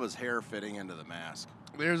see all of his hair fitting into the mask.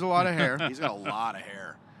 There's a lot of hair. He's got a lot of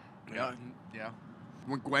hair. Yeah.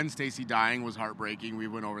 When Gwen Stacy dying was heartbreaking. We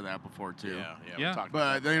went over that before too. Yeah. Yeah. We talked But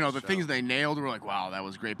about that on the show. things they nailed were like, wow, that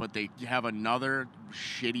was great. But they have another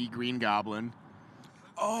shitty Green Goblin.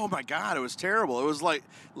 Oh my God, it was terrible. It was like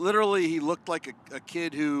literally he looked like a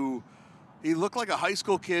kid he looked like a high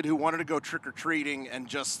school kid who wanted to go trick or treating and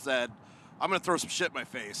just said, "I'm gonna throw some shit in my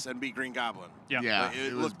face and be Green Goblin." Yeah. Yeah,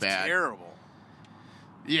 it was looked bad. terrible.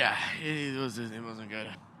 Yeah, it wasn't good.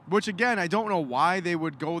 Which again, I don't know why they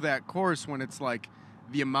would go that course when it's like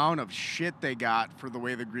the amount of shit they got for the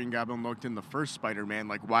way the Green Goblin looked in the first Spider-Man.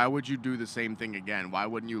 Like, why would you do the same thing again? Why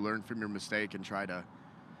wouldn't you learn from your mistake and try to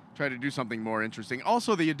do something more interesting?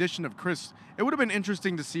 Also, the addition of Chris, it would have been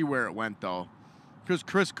interesting to see where it went though. Because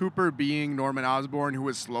Chris Cooper being Norman Osborn, who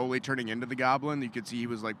was slowly turning into the Goblin, you could see he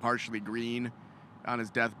was like partially green on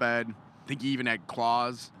his deathbed. I think he even had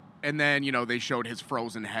claws. And then, they showed his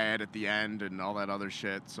frozen head at the end and all that other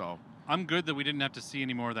shit, so. I'm good that we didn't have to see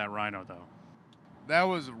any more of that Rhino, though. That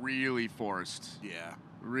was really forced. Yeah.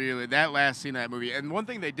 Really. That last scene of that movie. And one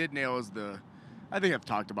thing they did nail is the I think I've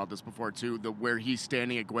talked about this before too. Where he's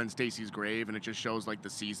standing at Gwen Stacy's grave, and it just shows like the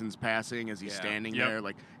seasons passing as he's standing there.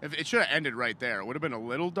 Like, if it should have ended right there. It would have been a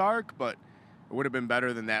little dark, but it would have been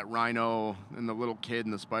better than that Rhino and the little kid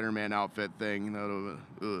in the Spider-Man outfit thing.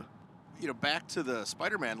 Back to the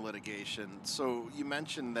Spider-Man litigation. So you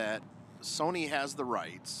mentioned that Sony has the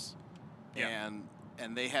rights, and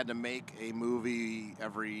they had to make a movie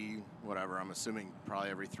every, whatever, I'm assuming probably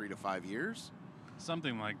every 3 to 5 years.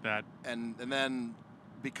 Something like that. And then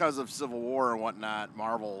because of Civil War and whatnot,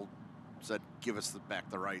 Marvel said, give us back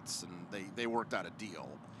the rights, and they worked out a deal.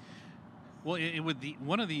 Well,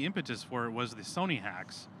 one of the impetus for it was the Sony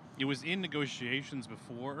hacks. It was in negotiations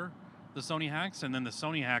before the Sony hacks, and then the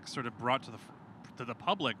Sony hacks sort of brought to the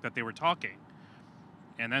public that they were talking,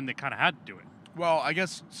 and then they kind of had to do it. Well, I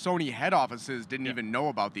guess Sony head offices didn't even know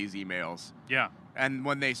about these emails. Yeah. And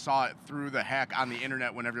when they saw it through the hack on the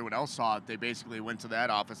internet, when everyone else saw it, they basically went to that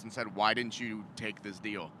office and said, why didn't you take this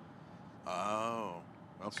deal? Oh,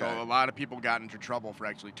 okay. So a lot of people got into trouble for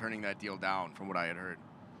actually turning that deal down, from what I had heard.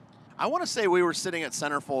 I want to say we were sitting at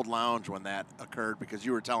Centerfold Lounge when that occurred because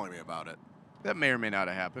you were telling me about it. That may or may not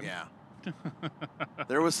have happened. Yeah.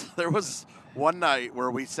 There was one night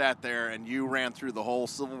where we sat there and you ran through the whole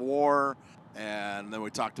Civil War, and then we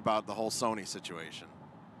talked about the whole Sony situation.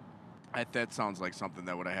 That sounds like something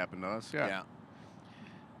that would have happened to us. Yeah.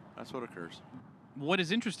 That's what occurs. What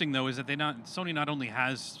is interesting, though, is that Sony not only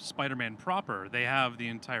has Spider-Man proper, they have the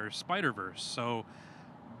entire Spider-Verse. So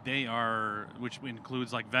they are, which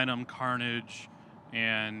includes like Venom, Carnage,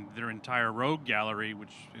 and their entire Rogue gallery,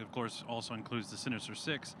 which of course also includes the Sinister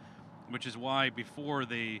Six, which is why before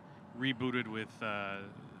they rebooted with the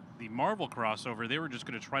Marvel crossover, they were just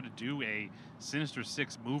going to try to do a Sinister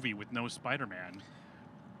Six movie with no Spider-Man.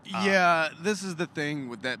 Yeah, this is the thing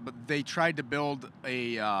with that. But they tried to build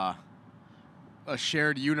a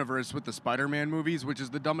shared universe with the Spider-Man movies, which is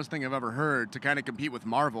the dumbest thing I've ever heard, to kind of compete with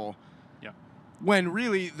Marvel. Yeah. When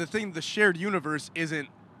really the shared universe isn't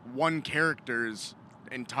one character's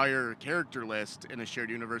entire character list in a shared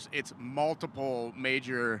universe. It's multiple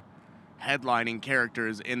major headlining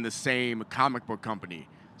characters in the same comic book company.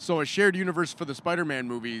 So a shared universe for the Spider-Man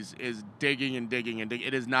movies is digging and digging and digging.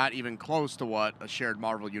 It is not even close to what a shared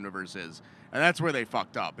Marvel universe is. And that's where they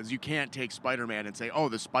fucked up, is you can't take Spider-Man and say, oh,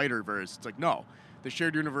 the Spider-Verse. It's like, no. The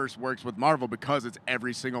shared universe works with Marvel because it's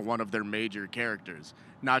every single one of their major characters,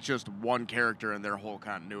 not just one character in their whole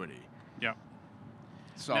continuity. Yeah.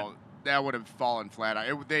 So that would have fallen flat.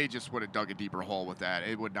 They just would have dug a deeper hole with that.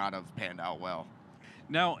 It would not have panned out well.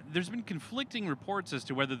 Now, there's been conflicting reports as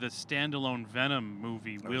to whether the standalone Venom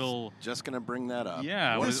movie will... Just going to bring that up.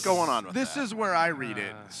 Yeah. What's going on with this? that? This is where I read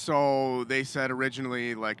it. So they said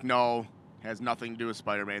originally, like, no, has nothing to do with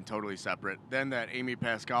Spider-Man, totally separate. Then that Amy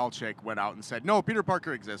Pascal chick went out and said, no, Peter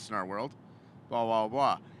Parker exists in our world, blah, blah,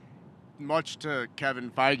 blah. Much to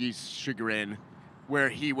Kevin Feige's chagrin, where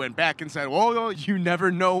he went back and said, well, you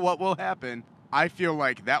never know what will happen. I feel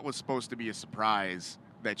like that was supposed to be a surprise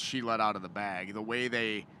that she let out of the bag. The way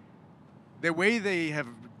they have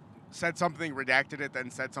said something, redacted it,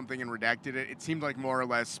 then said something and redacted it, it seemed like more or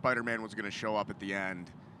less Spider-Man was going to show up at the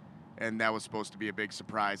end. And that was supposed to be a big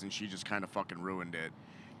surprise, and she just kind of fucking ruined it.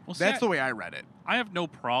 Well, that's the way I read it. I have no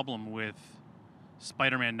problem with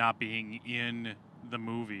Spider-Man not being in the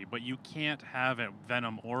movie, but you can't have a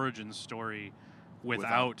Venom origin story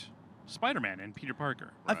without Spider-Man and Peter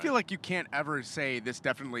Parker. I feel like you can't ever say this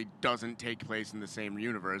definitely doesn't take place in the same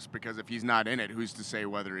universe, because if he's not in it, who's to say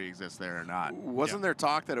whether he exists there or not? Wasn't there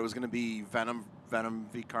talk that it was going to be Venom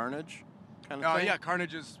v. Carnage kind of thing? Yeah,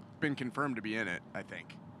 Carnage has been confirmed to be in it, I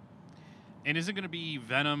think. And is it going to be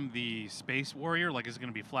Venom the Space Warrior? Like, is it going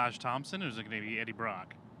to be Flash Thompson, or is it going to be Eddie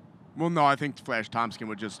Brock? Well, no, I think Flash Thompson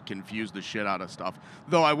would just confuse the shit out of stuff.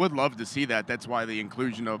 Though I would love to see that. That's why the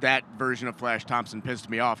inclusion of that version of Flash Thompson pissed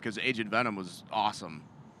me off, because Agent Venom was awesome.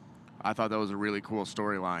 I thought that was a really cool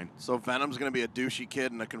storyline. So Venom's going to be a douchey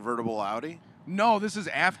kid in a convertible Audi? No, this is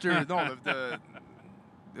after.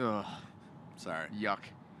 Sorry. Yuck.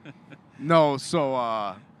 No, so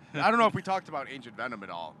I don't know if we talked about Agent Venom at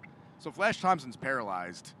all. So Flash Thompson's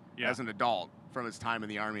paralyzed as an adult from his time in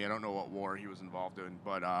the Army. I don't know what war he was involved in,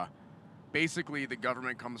 but basically the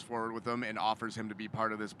government comes forward with him and offers him to be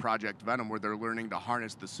part of this Project Venom, where they're learning to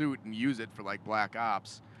harness the suit and use it for like black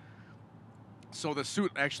ops. So the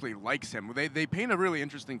suit actually likes him. They paint a really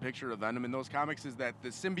interesting picture of Venom in those comics, is that the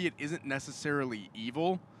symbiote isn't necessarily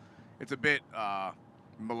evil. It's a bit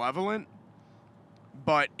malevolent,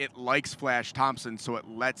 but it likes Flash Thompson, so it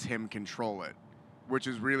lets him control it, which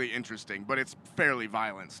is really interesting, but it's fairly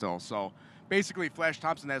violent still. So basically, Flash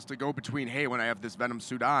Thompson has to go between, hey, when I have this Venom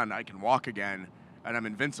suit on, I can walk again, and I'm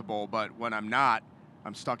invincible, but when I'm not,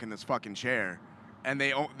 I'm stuck in this fucking chair. And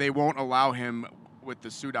they won't allow him with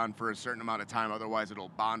the suit on for a certain amount of time, otherwise it'll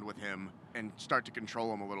bond with him and start to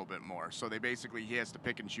control him a little bit more. So he has to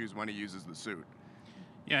pick and choose when he uses the suit.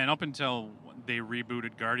 Yeah, and up until they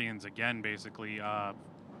rebooted Guardians again, basically,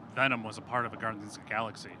 Venom was a part of the Guardians of the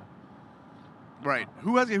Galaxy. Right.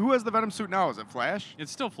 Who has the Venom suit now? Is it Flash?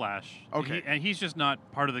 It's still Flash. Okay. And he's just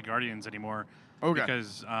not part of the Guardians anymore. Okay.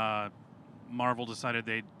 Because Marvel decided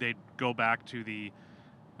they'd go back to the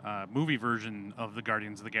movie version of the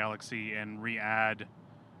Guardians of the Galaxy and re-add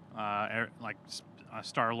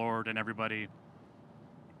Star-Lord and everybody,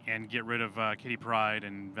 and get rid of Kitty Pryde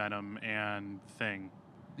and Venom and Thing.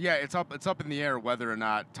 Yeah, it's up in the air whether or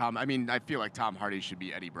not Tom. I mean, I feel like Tom Hardy should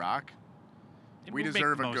be Eddie Brock. We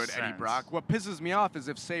deserve a good Eddie Brock. What pisses me off is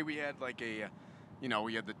if, say, we had like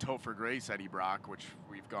we had the Topher Grace Eddie Brock, which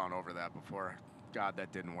we've gone over that before. God,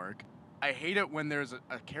 that didn't work. I hate it when there's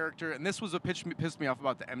a character, and this was pissed me off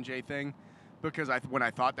about the MJ thing, because when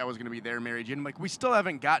I thought that was going to be their Mary Jane, I'm like, we still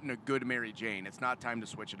haven't gotten a good Mary Jane. It's not time to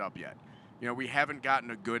switch it up yet. We haven't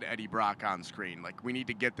gotten a good Eddie Brock on screen. Like, we need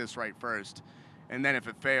to get this right first, and then if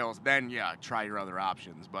it fails, then yeah, try your other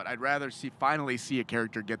options. But I'd rather finally see a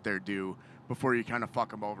character get their due before you kind of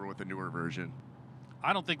fuck them over with a newer version.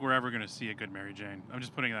 I don't think we're ever going to see a good Mary Jane. I'm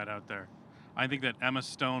just putting that out there. I think that Emma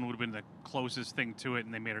Stone would have been the closest thing to it,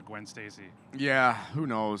 and they made her Gwen Stacy. Yeah, who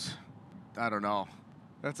knows? I don't know.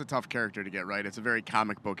 That's a tough character to get right. It's a very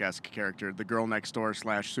comic book-esque character. The girl next door /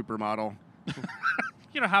 supermodel.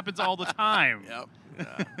 Happens all the time. Yep.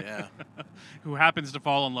 Yeah. Who happens to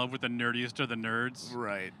fall in love with the nerdiest of the nerds.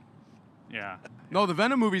 Right. Yeah. No, the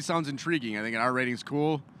Venom movie sounds intriguing. I think an R rating's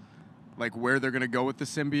cool. Like, where they're going to go with the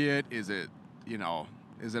symbiote. Is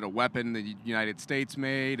it a weapon the United States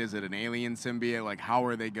made? Is it an alien symbiote? Like, how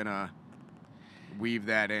are they going to weave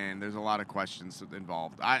that in? There's a lot of questions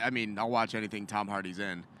involved. I mean, I'll watch anything Tom Hardy's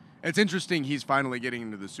in. It's interesting he's finally getting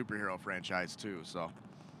into the superhero franchise, too, so.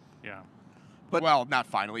 Yeah. But well, not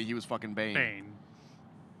finally. He was fucking Bane.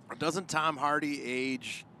 Doesn't Tom Hardy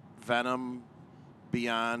age Venom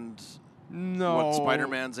beyond no. what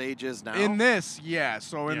Spider-Man's age is now? In this, yeah.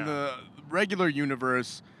 So in the regular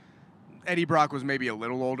universe, Eddie Brock was maybe a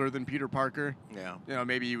little older than Peter Parker. Yeah.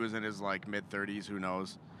 Maybe he was in his like mid-30s, who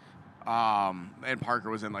knows. And Parker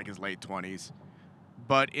was in like his late 20s.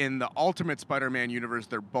 But in the Ultimate Spider-Man universe,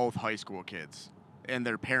 they're both high school kids. And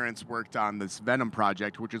their parents worked on this Venom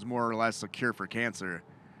project, which is more or less a cure for cancer.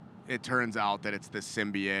 It turns out that it's this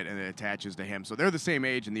symbiote and it attaches to him. So they're the same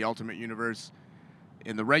age in the Ultimate universe.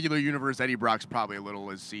 In the regular universe, Eddie Brock's probably a little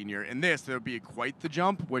his senior. In this, there would be quite the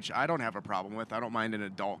jump, which I don't have a problem with. I don't mind an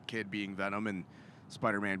adult kid being Venom and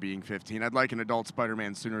Spider-Man being 15. I'd like an adult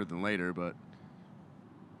Spider-Man sooner than later, but...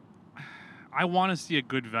 I want to see a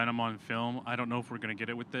good Venom on film. I don't know if we're going to get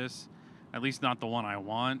it with this. At least not the one I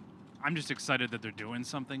want. I'm just excited that they're doing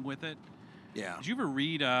something with it. Yeah. Did you ever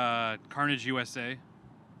read Carnage USA?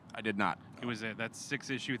 I did not. It was that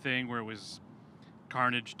 6-issue thing where it was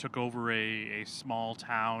Carnage took over a small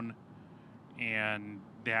town, and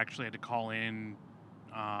they actually had to call in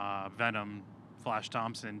Venom, Flash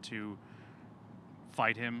Thompson, to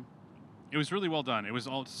fight him. It was really well done. It was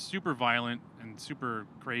all super violent and super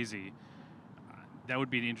crazy. That would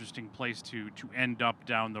be an interesting place to end up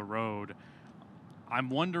down the road. I'm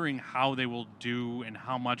wondering how they will do and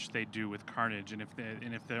how much they do with Carnage, and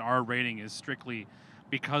if the R rating is strictly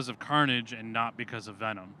because of Carnage and not because of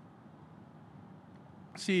Venom.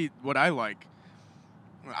 See, what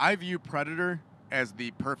I view Predator as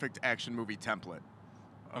the perfect action movie template.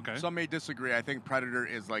 Okay. Some may disagree. I think Predator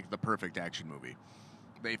is like the perfect action movie.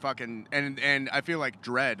 They fucking and I feel like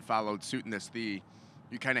Dredd followed suit in this.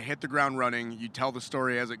 You kind of hit the ground running. You tell the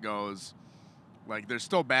story as it goes. Like, there's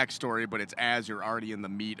still backstory, but it's as you're already in the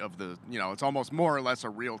meat of the, it's almost more or less a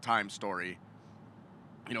real-time story.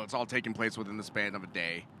 It's all taking place within the span of a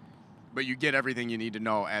day. But you get everything you need to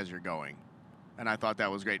know as you're going. And I thought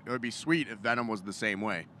that was great. It would be sweet if Venom was the same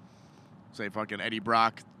way. Say fucking Eddie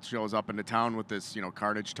Brock shows up into town with this,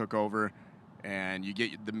 Carnage took over, and you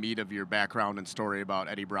get the meat of your background and story about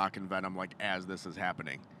Eddie Brock and Venom, like, as this is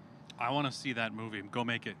happening. I want to see that movie. Go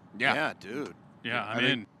make it. Yeah, dude. Yeah, I'm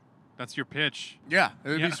in. That's your pitch. Yeah, it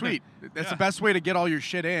would be sweet. That's the best way to get all your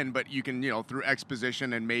shit in, but you can, through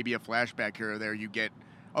exposition and maybe a flashback here or there, you get,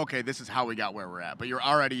 okay, this is how we got where we're at. But you're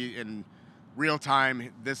already in real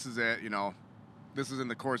time. This is it, this is in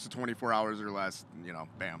the course of 24 hours or less,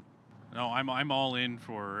 bam. No, I'm all in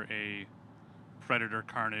for a Predator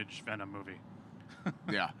Carnage Venom movie.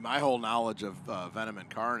 Yeah. My whole knowledge of Venom and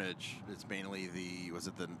Carnage is mainly was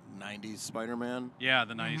it the '90s Spider-Man? Yeah,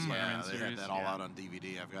 the 90s Mhm. Spider-Man Yeah, they series. had that all yeah. out on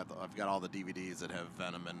DVD. I've got all the DVDs that have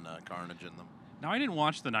Venom and Carnage in them. Now, I didn't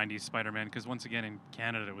watch the 90s Spider-Man because, once again, in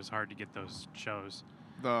Canada, it was hard to get those shows.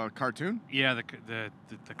 The cartoon? Yeah,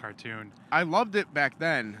 the cartoon. I loved it back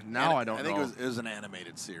then. Now I don't I think know. it was an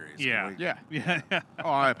animated series. Yeah. Yeah. Yeah. Oh,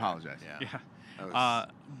 I apologize. Yeah. Yeah. That was-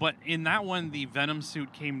 But in that one, the Venom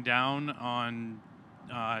suit came down on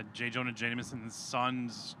J. Jonah Jameson's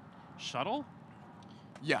son's shuttle.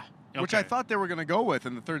 Yeah. Which I Okay. thought they were going to go with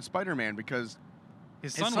in the third Spider-Man because,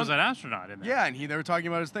 His His son was son- an astronaut in there. yeah, and they were talking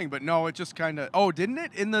about his thing. But no, it just kind of, oh, didn't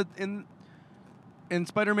it? In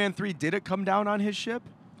Spider-Man 3, did it come down on his ship?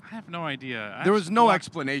 I have no idea. I There was actually no watched-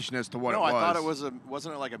 explanation as to what no, it was. I thought it was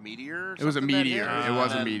wasn't it like a meteor? Or It was a something that meteor. hit? It was a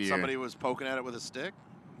And then meteor. Somebody was poking at it with a stick.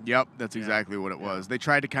 Yep, that's Yeah. exactly what it was. They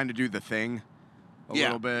tried to kind of do the thing a yeah,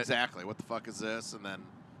 little bit. exactly. What the fuck is this? And then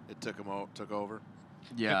it took over.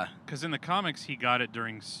 Yeah. Because in the comics, he got it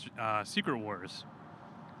during Secret Wars.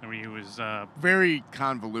 When he was, Very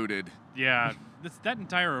convoluted. yeah, that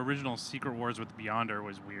entire original Secret Wars with Beyonder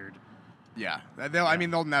was weird. Yeah. I mean,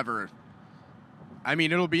 they'll never. I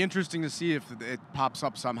mean, it'll be interesting to see if it pops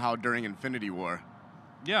up somehow during Infinity War.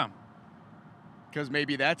 Yeah, Because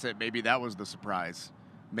maybe that's it. Maybe that was the surprise.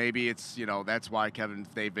 Maybe it's, that's why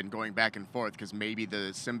they've been going back and forth, because maybe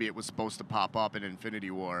the symbiote was supposed to pop up in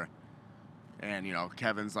Infinity War. And,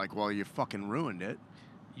 Kevin's like, well, you fucking ruined it.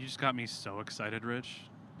 you just got me so excited, Rich.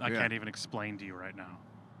 I Yeah. can't even explain to you right now.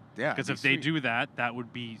 Yeah. Because it'd if be they sweet. do that, that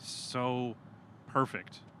would be so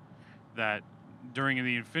perfect. That during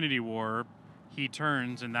the Infinity War, he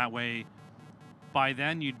turns, and that way, by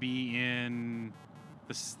then you'd be in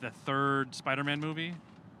the third Spider-Man movie.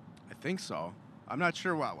 I think so. I'm not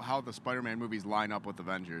sure how the Spider-Man movies line up with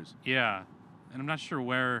Avengers. Yeah, and I'm not sure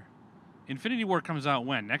where Infinity War comes out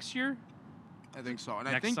when next year. I think so. And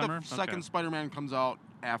I Next think summer? the second Okay. Spider-Man comes out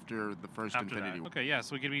after the first After Infinity that, War. okay, yeah.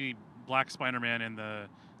 So we could be Black Spider-Man in the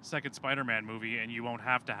second Spider-Man movie, and you won't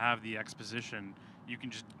have to have the exposition. You can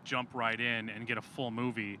just jump right in and get a full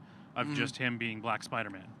movie of Mhm. just him being Black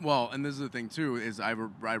Spider-Man. Well, and this is the thing too, is I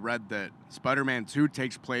read that Spider-Man 2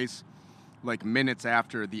 takes place like minutes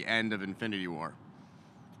after the end of Infinity War.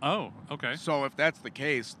 Oh, okay. So if that's the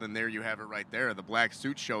case, then there you have it right there. The black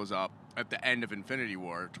suit shows up at the end of Infinity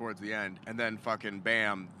War, towards the end, and then fucking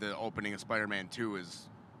bam, the opening of Spider-Man 2 is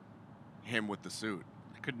him with the suit.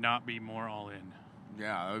 I could not be more all in.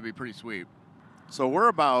 Yeah, that would be pretty sweet. So we're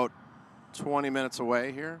about 20 minutes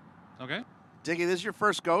away here. Okay. Diggy, this is your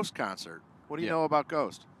first Ghost concert. What do you Yeah. know about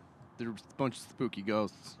Ghost? There's a bunch of spooky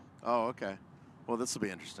ghosts. Oh, okay. Well, this will be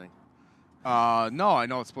interesting. No, I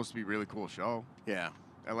know it's supposed to be a really cool show. Yeah.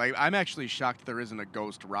 I'm actually shocked there isn't a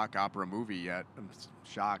ghost rock opera movie yet. I'm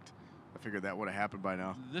shocked. I figured that would have happened by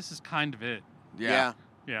now. This is kind of it. Yeah.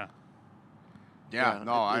 Yeah. Yeah.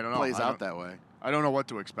 No, I don't know. Plays I out don't- that way. I don't know what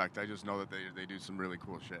to expect. I just know that they do some really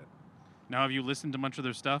cool shit. Now, have you listened to much of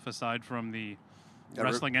their stuff aside from the Every-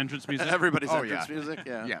 wrestling entrance music? Everybody's Oh, entrance yeah. music.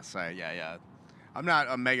 Yeah. Yes, yeah. I'm not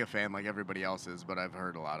a mega fan like everybody else is, but I've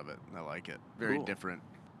heard a lot of it. I like it. Very Cool. different.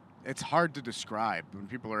 It's hard to describe. When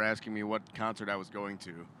people are asking me what concert I was going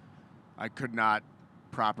to, I could not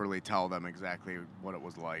properly tell them exactly what it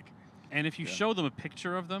was like. And if you Yeah. show them a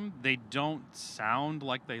picture of them, they don't sound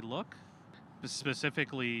like they look.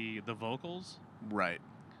 Specifically, the vocals, Right.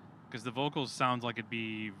 because the vocals sounds like it'd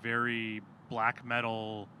be very black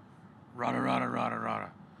metal, rada rada rada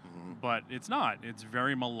rada. Mhm. But it's not. It's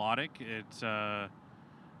very melodic. It's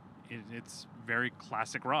very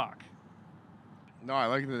classic rock. No, I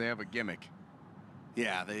like that they have a gimmick.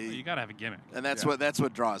 Yeah. You gotta have a gimmick. And that's Yeah.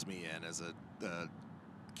 what draws me in as a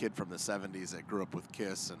kid from the '70s that grew up with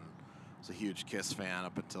Kiss and was a huge Kiss fan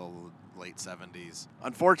up until the late '70s.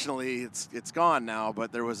 Unfortunately, it's gone now,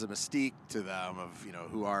 but there was a mystique to them of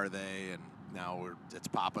who are they, and now it's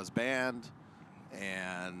Papa's band,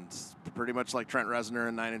 and pretty much like Trent Reznor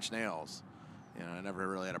and Nine Inch Nails. I never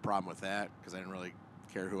really had a problem with that because I didn't really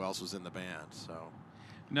care who else was in the band. So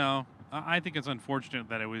No, I think it's unfortunate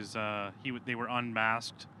that it was they were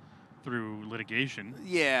unmasked through litigation.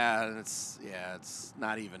 yeah, and it's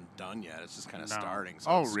not even done yet. It's just kind of No. starting. So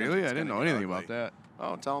Oh, it's really? it's I didn't gonna know get anything ugly. about that.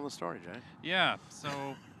 Oh, tell them the story, Jay. Yeah,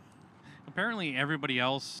 so apparently everybody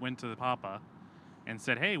else went to the Papa and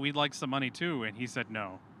said, "Hey, we'd like some money too," and he said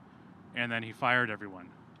no, and then he fired everyone.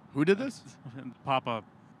 Who did this? Papa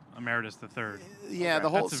Emeritus III. Yeah, Okay. the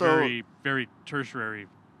whole That's a so very, very tertiary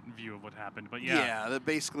view of what happened. But yeah, that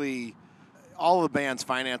basically all of the band's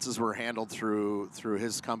finances were handled through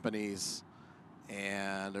his companies,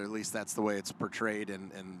 and or at least that's the way it's portrayed in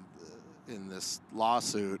this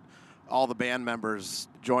lawsuit. all the band members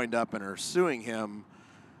joined up and are suing him,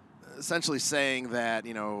 essentially saying that,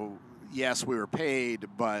 yes, we were paid,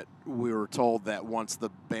 but we were told that once the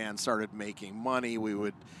band started making money, we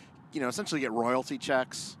would, essentially get royalty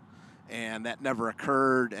checks, and that never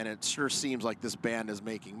occurred, and it sure seems like this band is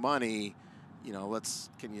making money.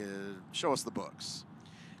 Can you show us the books?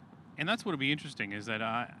 And that's what would be interesting is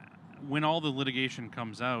that when all the litigation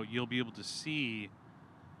comes out, you'll be able to see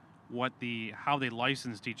how they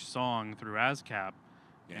licensed each song through ASCAP.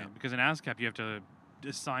 Yeah. Because in ASCAP you have to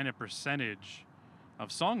assign a percentage of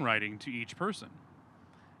songwriting to each person,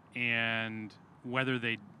 and whether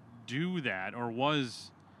they do that, or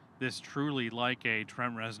was this truly like a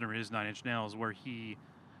Trent Reznor his Nine Inch Nails, where he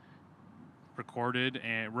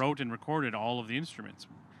wrote and recorded all of the instruments.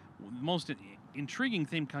 The most intriguing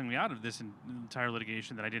thing coming out of this entire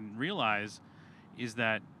litigation that I didn't realize is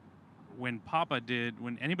that when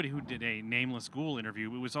anybody who did a Nameless Ghoul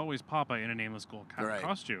interview, it was always Papa in a Nameless Ghoul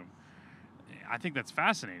costume. I think that's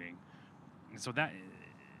fascinating. And so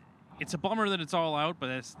it's a bummer that it's all out, but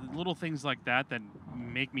it's little things like that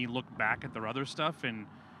make me look back at their other stuff and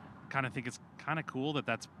kind of think it's kind of cool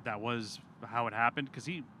that was how it happened, because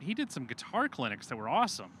he did some guitar clinics that were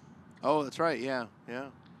awesome. Oh, that's right. Yeah.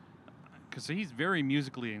 Because he's very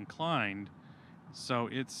musically inclined, so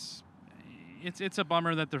it's a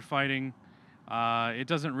bummer that they're fighting. It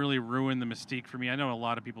doesn't really ruin the mystique for me. I know a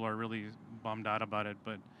lot of people are really bummed out about it,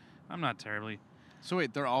 but I'm not terribly. So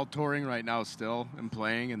wait, they're all touring right now still and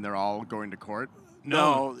playing, and they're all going to court?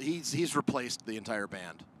 No, he's replaced the entire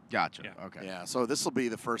band. Gotcha. Yeah. Okay. Yeah, so this will be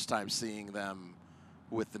the first time seeing them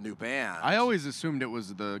with the new band. I always assumed it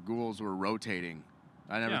was the Ghouls were rotating.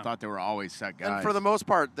 I never thought they were always set guys. And for the most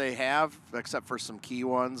part, they have, except for some key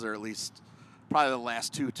ones, or at least probably the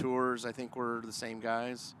last two tours, I think, were the same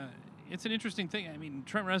guys. It's an interesting thing. I mean,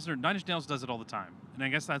 Trent Reznor, Nine Inch Nails does it all the time. And I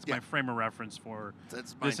guess that's my frame of reference for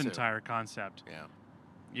this entire concept. Yeah.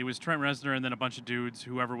 It was Trent Reznor and then a bunch of dudes,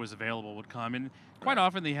 whoever was available would come. And quite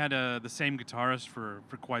often they had the same guitarist for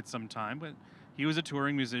quite some time. But he was a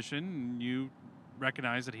touring musician, and you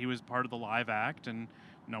recognize that he was part of the live act and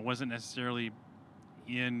wasn't necessarily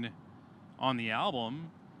on the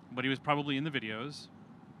album, but he was probably in the videos.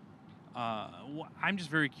 I'm just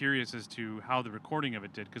very curious as to how the recording of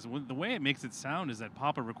it did, because the way it makes it sound is that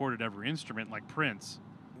Papa recorded every instrument like Prince.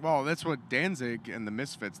 Well, that's what Danzig and the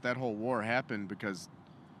Misfits, that whole war happened because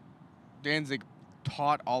Danzig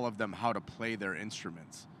taught all of them how to play their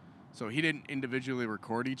instruments. So he didn't individually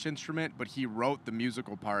record each instrument, but he wrote the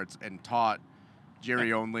musical parts and taught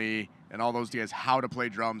Jerry Only and all those guys how to play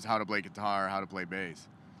drums, how to play guitar, how to play bass.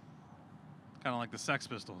 Kind of like the Sex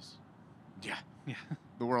Pistols. Yeah. Yeah.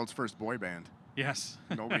 The world's first boy band. Yes.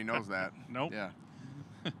 Nobody knows that. Nope. Yeah.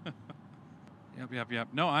 Yep.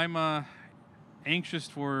 No, I'm anxious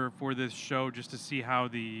for this show just to see how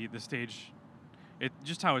the stage,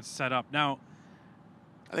 how it's set up. Now,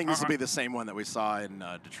 I think this will be the same one that we saw in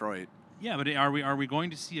Detroit. Yeah, but are we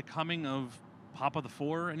going to see a coming of Papa the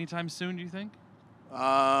Four anytime soon, do you think?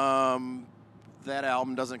 That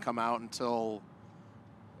album doesn't come out until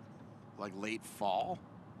like late fall,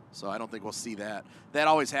 so I don't think we'll see that. That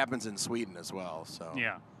always happens in Sweden as well. So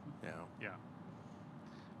Yeah. Yeah.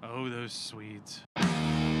 Oh, those Swedes.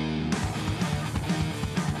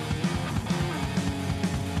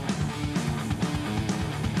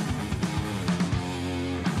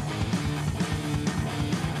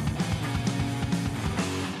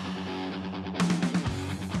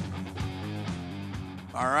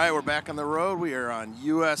 All right, we're back on the road. We are on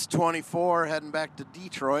US 24 heading back to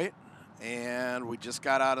Detroit, and we just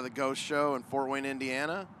got out of the Ghost Show in Fort Wayne,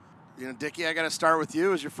 Indiana. Dickie, I got to start with you.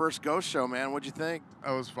 It was your first Ghost Show, man. What'd you think?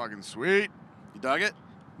 That was fucking sweet. You dug it?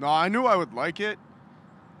 No, I knew I would like it.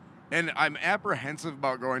 And I'm apprehensive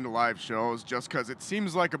about going to live shows just because it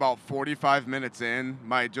seems like about 45 minutes in,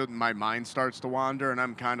 my mind starts to wander, and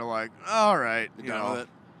I'm kind of like, all right. You done with it?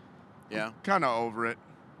 Yeah. Kind of over it.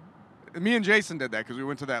 Me and Jason did that because we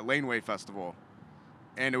went to that Laneway Festival.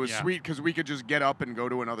 And it was sweet because we could just get up and go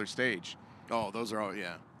to another stage. Oh, those are all,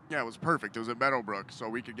 yeah. Yeah, it was perfect. It was at Meadowbrook, so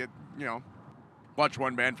we could get, watch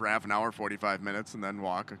one band for half an hour, 45 minutes, and then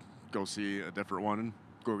go see a different one, and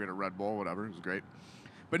go get a Red Bull, whatever. It was great.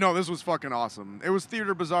 But no, this was fucking awesome. It was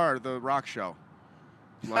Theater Bazaar, the rock show.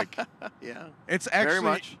 Like, yeah. It's actually very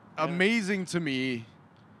much amazing to me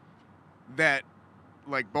that,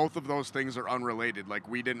 like, both of those things are unrelated. Like,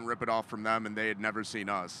 we didn't rip it off from them, and they had never seen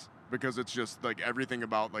us. Because it's just, like, everything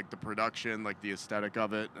about, like, the production, like, the aesthetic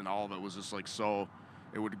of it, and all of it was just, like, so...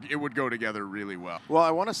 It would go together really well. Well,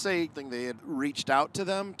 I want to say they had reached out to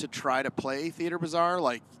them to try to play Theater Bazaar,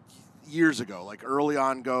 like, years ago, like, early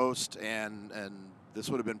on Ghost and this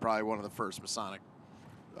would have been probably one of the first Masonic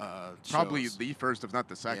Probably shows. the first, if not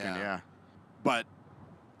the second. Yeah. But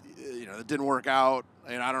it didn't work out,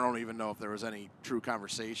 and I don't even know if there was any true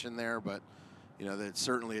conversation there, but that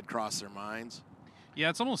certainly had crossed their minds. Yeah,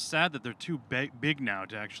 it's almost sad that they're too big now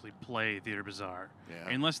to actually play Theater Bizarre. Yeah.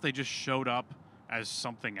 Unless they just showed up as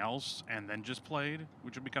something else and then just played,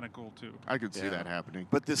 which would be kind of cool too. I could see Yeah. that happening.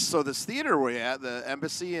 But this theater we're at, the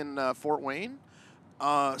Embassy in Fort Wayne,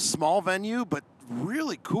 small venue, but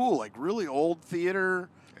really cool, like really old theater,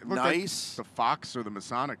 It looked nice. like the Fox or the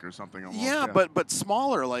Masonic or something almost. Yeah, but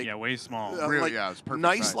smaller, like Yeah, way small. Really, like, yeah, it's perfect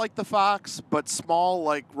nice size. like the Fox, but small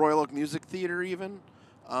like Royal Oak Music Theater even.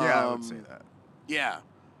 Yeah, I would say that. Yeah,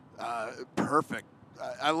 perfect.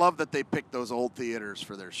 I love that they picked those old theaters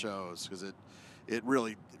for their shows because it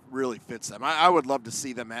really fits them. I would love to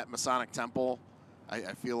see them at Masonic Temple.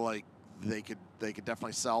 I feel like they could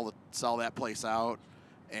definitely sell that place out,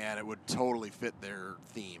 and it would totally fit their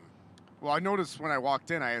theme. Well, I noticed when I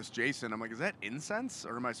walked in, I asked Jason, I'm like, is that incense?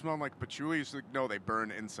 Or am I smelling like patchouli? He's like, no, they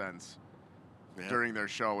burn incense Yeah. during their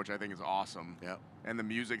show, which I think is awesome. Yeah. And the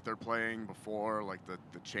music they're playing before, like the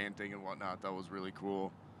chanting and whatnot, that was really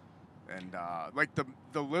cool. And like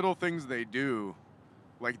the little things they do,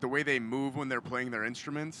 like the way they move when they're playing their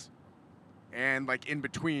instruments, and like in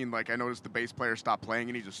between, like I noticed the bass player stopped playing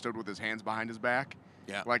and he just stood with his hands behind his back,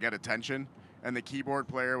 Yeah. like at attention. And the keyboard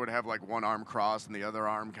player would have like one arm crossed and the other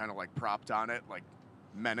arm kind of like propped on it, like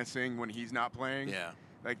menacing when he's not playing. Yeah.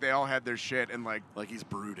 Like they all had their shit, and like Like he's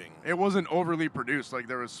brooding. it wasn't overly produced. Like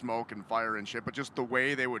there was smoke and fire and shit, but just the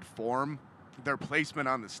way they would form, their placement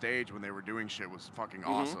on the stage when they were doing shit was fucking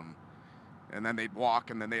awesome. And then they'd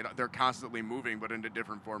walk, and then they're constantly moving, but into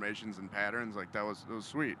different formations and patterns. Like it was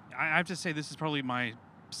sweet. I have to say, this is probably my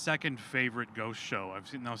second favorite Ghost show.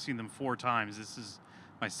 I've now seen them 4 times. This is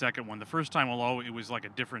my second one. The first time, although it was like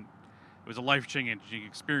it was a life-changing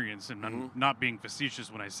experience, and I'm not being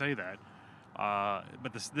facetious when I say that.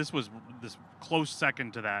 But this was this close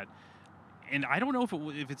second to that. And I don't know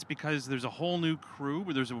if it's because there's a whole new crew,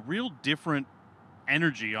 but there's a real different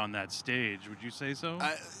energy on that stage. Would you say so?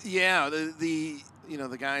 Yeah,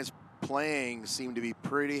 the guys playing seem to be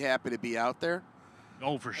pretty happy to be out there.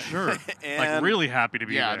 Oh, for sure. Like And- really happy to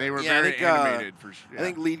be Yeah, there. they were Yeah, I very think, animated for sure. I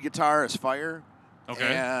think lead guitar is Fire.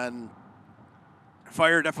 Okay. And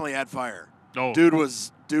Fire definitely had fire. Oh, Dude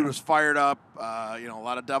was fired up. A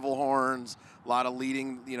lot of devil horns, a lot of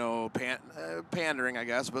leading, pandering, I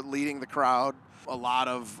guess, but leading the crowd. A lot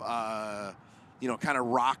of, kind of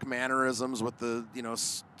rock mannerisms with the,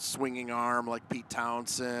 swinging arm like Pete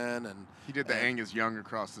Townsend and. he did the and- Angus Young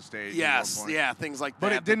across the stage. at Yes, one point. yeah, things like But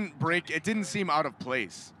that. it didn't break. It didn't seem out of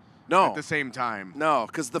place No, at the same time. no,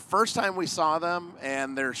 because the first time we saw them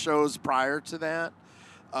and their shows prior to that,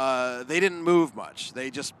 they didn't move much. They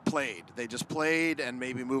just played. They just played and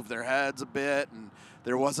maybe moved their heads a bit, and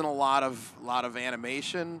there wasn't a lot of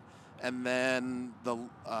animation. And then the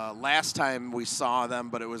last time we saw them,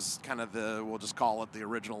 but it was kind of we'll just call it the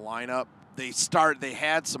original lineup. They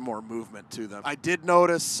had some more movement to them. I did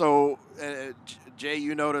notice. So Jay,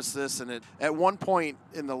 you noticed this, and at one point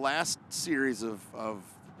in the last series of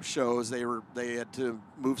shows, they had to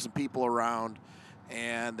move some people around,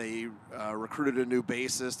 and they recruited a new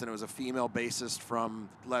bassist, and it was a female bassist from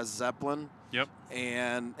Led Zeppelin. Yep.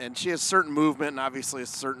 And she has certain movement and obviously a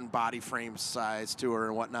certain body frame size to her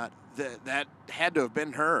and whatnot. That had to have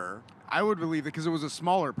been her. I would believe it because it was a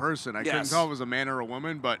smaller person. I couldn't Yes. tell if it was a man or a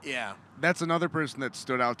woman, but Yeah. that's another person that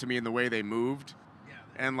stood out to me in the way they moved.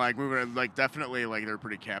 And like moving, like definitely, like they're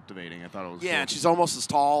pretty captivating. I thought it was. Yeah, cool. and she's almost as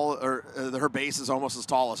tall, or her bass is almost as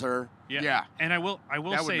tall as her. Yeah. And I will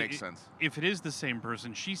that say, would make sense. if it is the same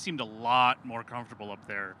person, she seemed a lot more comfortable up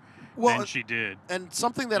there Well, than she did. And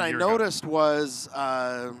something that A I year ago. noticed was,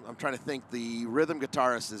 I'm trying to think, the rhythm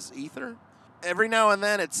guitarist is Ether. Every now and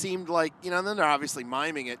then it seemed like, and then they're obviously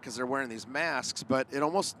miming it because they're wearing these masks, but it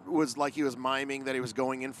almost was like he was miming that he was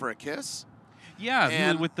going in for a kiss. Yeah,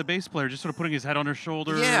 and- with the bass player just sort of putting his head on her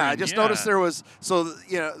shoulder. Yeah, I and just yeah. noticed there was,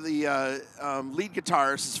 the lead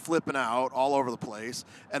guitarist is flipping out all over the place,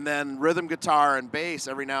 and then rhythm guitar and bass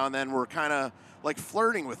every now and then were kind of like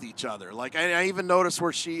flirting with each other. Like I even noticed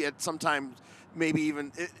where she at sometimes maybe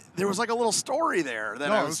even there was like a little story there that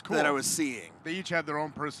No, I it was was cool. that I was seeing. They each have their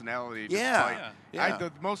own personality. Yeah. despite- Yeah.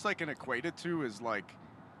 The most I can equate it to is like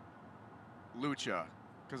lucha,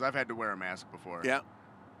 because I've had to wear a mask before. Yeah.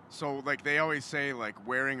 So like they always say, like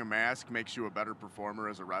wearing a mask makes you a better performer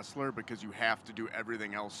as a wrestler because you have to do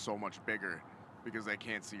everything else so much bigger because they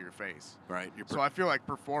can't see your face. Right. So I feel like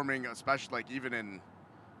performing, especially like even in,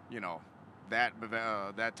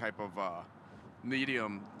 that type of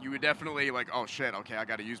medium, you would definitely like, oh shit, okay, I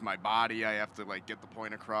got to use my body. I have to like get the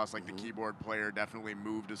point across. Like the keyboard player definitely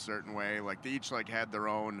moved a certain way. Like they each like had their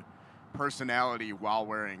own personality while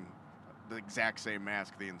wearing the exact same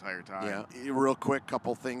mask the entire time. Yeah, real quick,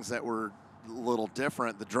 couple things that were a little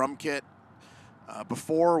different. The drum kit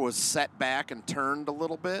before was set back and turned a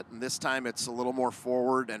little bit, and this time it's a little more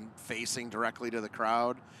forward and facing directly to the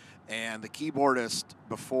crowd. And the keyboardist,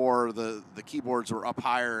 before the keyboards were up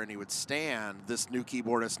higher and he would stand, this new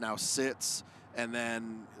keyboardist now sits, and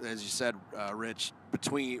then, as you said, Rich,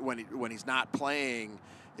 between when he's not playing,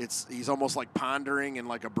 he's almost like pondering in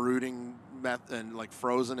like a brooding and like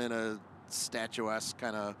frozen in a statuesque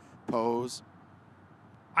kind of pose.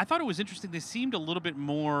 I thought it was interesting. They seemed a little bit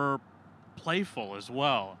more playful as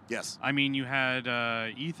well. Yes. I mean, you had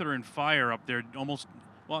Ether and Fire up there almost.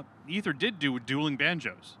 Well, Ether did do dueling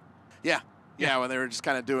banjos. Yeah, when they were just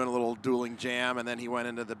kind of doing a little dueling jam, and then he went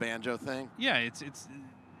into the banjo thing. Yeah, it's.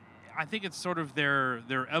 I think it's sort of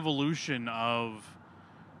their evolution of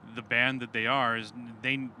the band that they are. Is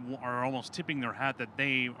they are almost tipping their hat that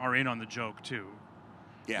they are in on the joke too.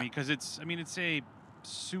 Yeah. Because it's a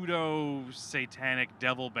pseudo satanic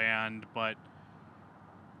devil band, but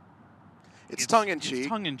it's tongue in cheek. It's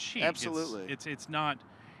tongue in cheek. Absolutely. It's not.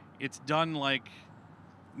 It's done like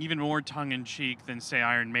even more tongue in cheek than say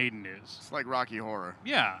Iron Maiden is. It's like Rocky Horror.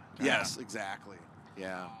 Yeah. Yes, exactly.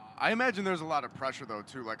 Yeah. I imagine there's a lot of pressure though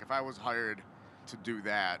too. Like if I was hired to do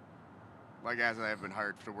that, like as I have been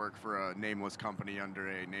hired to work for a nameless company under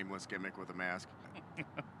a nameless gimmick with a mask,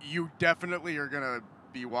 you definitely are gonna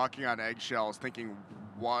be walking on eggshells, thinking,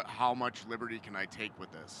 how much liberty can I take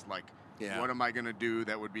with this? Like, what am I gonna do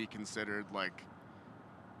that would be considered like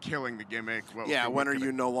killing the gimmick? When are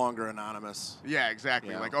you no longer anonymous? Yeah,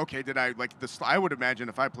 exactly. Yeah. Like, okay, did I like this? I would imagine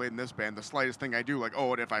if I played in this band, the slightest thing I do, like,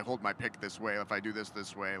 what if I hold my pick this way? If I do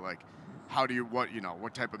this way, like, how do you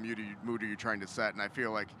what type of mood are you trying to set? And I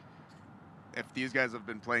feel like if these guys have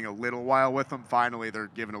been playing a little while with them, finally they're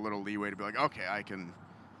given a little leeway to be like, okay, I can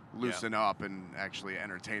loosen up and actually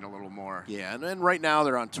entertain a little more. Yeah, and then right now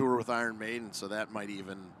they're on tour with Iron Maiden, so that might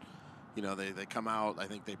even. They come out, I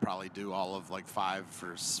think they probably do all of like 5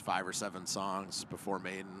 or 7 songs before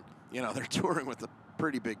Maiden. They're touring with a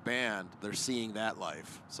pretty big band. They're seeing that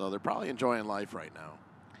life. So they're probably enjoying life right now.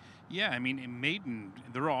 Yeah, I mean, in Maiden,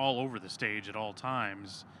 they're all over the stage at all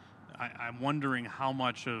times. I'm wondering how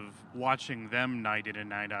much of watching them night in and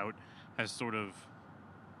night out has sort of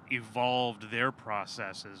evolved their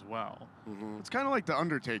process as well. Mm-hmm. It's kind of like The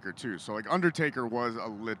Undertaker, too. So, like, Undertaker was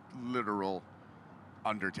a literal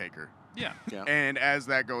Undertaker. Yeah. And as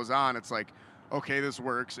that goes on, it's like, okay, this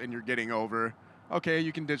works, and you're getting over. Okay,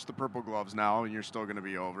 you can ditch the purple gloves now, and you're still going to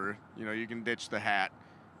be over. You can ditch the hat,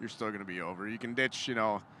 you're still going to be over. You can ditch,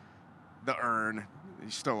 the urn,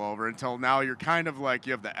 you're still over. Until now, you're kind of like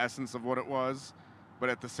you have the essence of what it was, but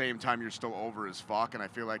at the same time, you're still over as fuck. And I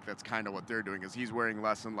feel like that's kind of what they're doing, is he's wearing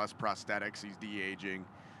less and less prosthetics. He's de-aging.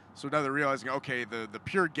 So now they're realizing, okay, the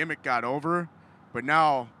pure gimmick got over, but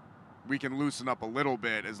now we can loosen up a little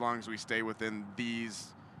bit as long as we stay within these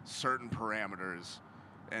certain parameters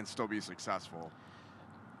and still be successful.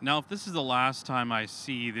 Now, if this is the last time I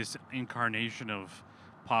see this incarnation of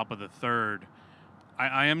Papa the Third,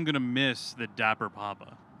 I am going to miss the Dapper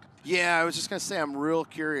Papa. Yeah, I was just going to say, I'm real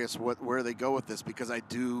curious where they go with this, because I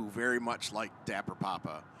do very much like Dapper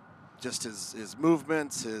Papa. Just his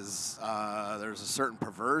movements, there's a certain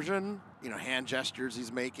perversion, hand gestures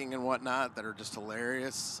he's making and whatnot that are just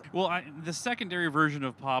hilarious. Well, the secondary version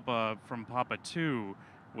of Papa from Papa 2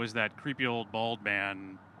 was that creepy old bald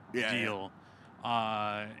man deal.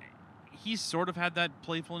 Yeah. He sort of had that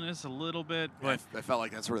playfulness a little bit, but I felt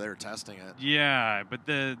like that's where they were testing it. Yeah, but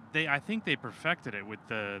I think they perfected it with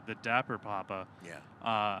the Dapper Papa.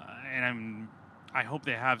 Yeah. And I hope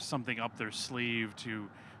they have something up their sleeve to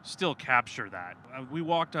still capture that. We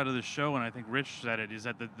walked out of the show, and I think Rich said it, is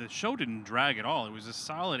that the show didn't drag at all. It was a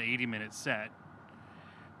solid 80-minute set,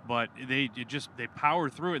 but they power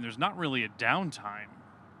through it, and there's not really a downtime.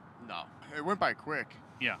 No. It went by quick.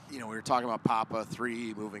 Yeah. We were talking about Papa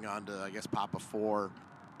 3, moving on to, I guess, Papa 4.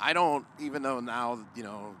 I don't, even though now,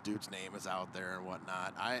 dude's name is out there and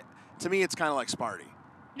whatnot, to me, it's kind of like Sparty.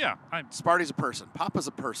 Yeah. Sparty's a person. Papa's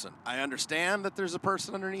a person. I understand that there's a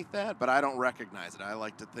person underneath that, but I don't recognize it. I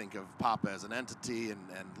like to think of Papa as an entity and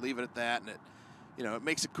leave it at that, and it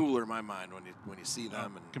makes it cooler in my mind when you see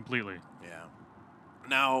them. Completely. Yeah.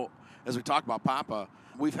 Now, as we talk about Papa,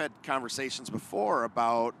 we've had conversations before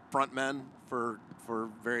about frontmen for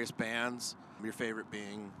various bands. Your favorite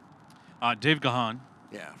being? Dave Gahan.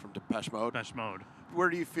 Yeah, from Depeche Mode. Depeche Mode. where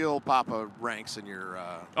do you feel Papa ranks in your?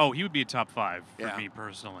 Oh, he would be a top 5 for Yeah. me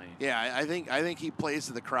personally. Yeah, I think he plays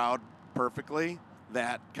to the crowd perfectly.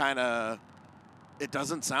 That kind of, it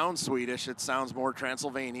doesn't sound Swedish. It sounds more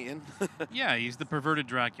Transylvanian. Yeah, he's the perverted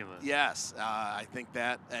Dracula. Yes, I think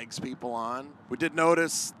that eggs people on. We did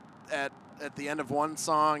notice at the end of one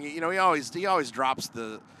song, he always drops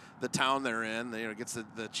the town they're in. Gets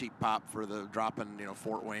the cheap pop for the dropping,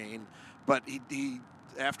 Fort Wayne. But he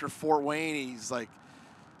after Fort Wayne, he's like,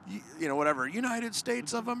 whatever, United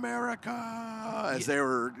States of America, as they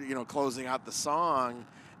were, closing out the song.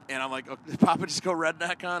 And I'm like, oh, did Papa just go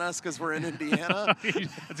redneck on us because we're in Indiana?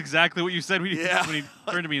 That's exactly what you said when he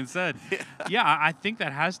turned to me and said, yeah, I think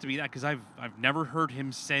that has to be that, because I've never heard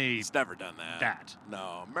him say He's never done that.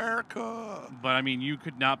 No, America. But, I mean, you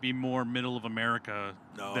could not be more middle of America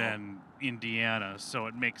than Indiana, so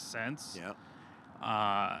it makes sense. Yeah.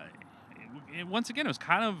 Once again, it was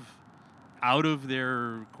kind of out of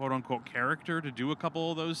their quote-unquote character to do a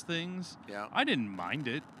couple of those things. Yeah. I didn't mind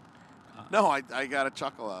it. No, I got a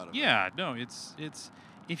chuckle out of it. Yeah, no, it's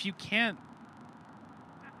if you can't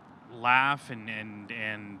laugh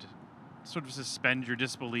and sort of suspend your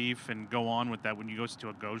disbelief and go on with that when you go to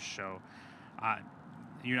a ghost show,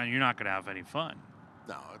 you're not going to have any fun.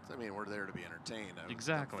 No, we're there to be entertained.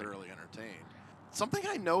 Exactly. I'm thoroughly entertained. Something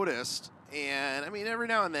I noticed, and every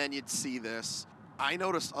now and then you'd see this. I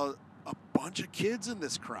noticed a bunch of kids in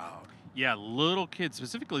this crowd. Yeah, little kids,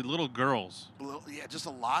 specifically little girls. Yeah, just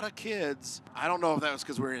a lot of kids. I don't know if that was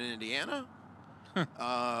because we're in Indiana.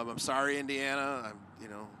 I'm sorry, Indiana.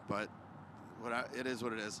 But it is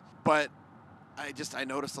what it is. But I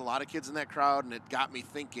noticed a lot of kids in that crowd, and it got me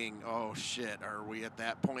thinking, oh shit, are we at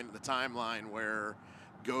that point in the timeline where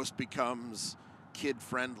Ghost becomes kid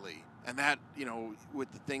friendly? And that,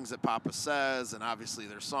 with the things that Papa says, and obviously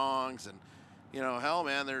their songs, and hell,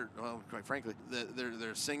 man, quite frankly,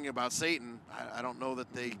 they're singing about Satan. I don't know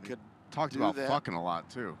that they could Talked do about that. fucking a lot,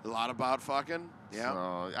 too. A lot about fucking, yeah.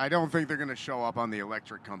 So I don't think they're going to show up on the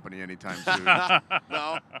electric company anytime soon.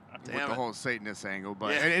 No, with the whole Satanist angle.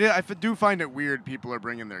 But Yeah. I do find it weird people are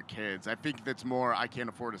bringing their kids. I think that's more, I can't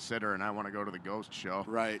afford a sitter and I want to go to the ghost show.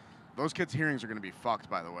 Right. Those kids' hearings are going to be fucked,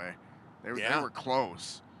 by the way. They were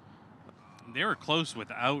close. They were close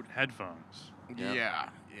without headphones. Yep.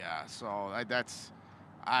 Yeah. So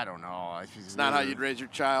I don't know. It's not how you'd raise your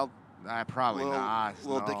child. Probably not.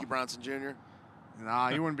 Little no. Dickie Bronson Jr. Nah,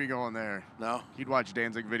 he wouldn't be going there. No. He'd watch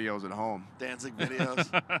Danzig videos at home. Danzig videos.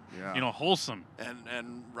 Yeah. Wholesome.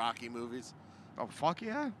 And Rocky movies. Oh, fuck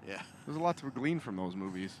yeah. Yeah. There's a lot to glean from those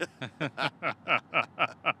movies.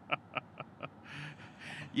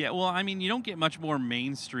 Yeah, well, you don't get much more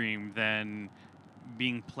mainstream than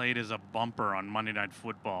being played as a bumper on Monday Night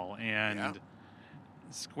Football, and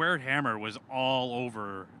Squared Hammer was all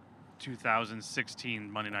over 2016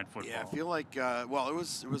 Monday Night Football. Yeah, I feel like it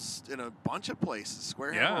was in a bunch of places.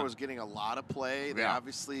 Square Hammer was getting a lot of play. They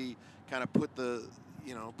obviously kind of put it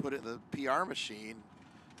in the PR machine,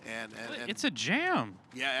 and it's a jam.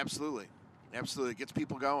 Yeah, absolutely, it gets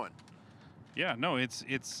people going. Yeah, no, it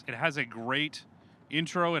has a great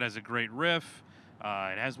intro. It has a great riff.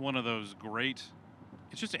 It has one of those great.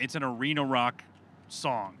 It's an arena rock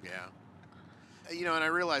song. Yeah. And I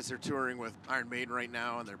realize they're touring with Iron Maiden right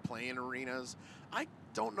now, and they're playing arenas. I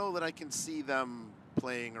don't know that I can see them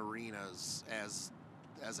playing arenas as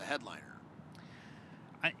a headliner.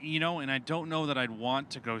 And I don't know that I'd want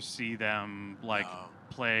to go see them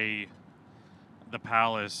play the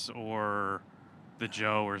Palace or the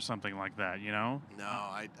Joe or something like that. No,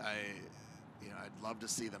 I'd love to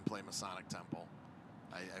see them play Masonic Temple.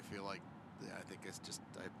 I feel like, I think it's just,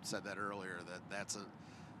 I said that earlier, that's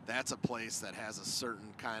a place that has a certain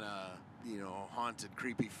kind of, haunted,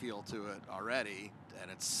 creepy feel to it already, and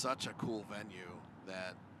it's such a cool venue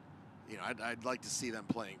that, I'd like to see them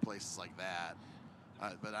playing places like that,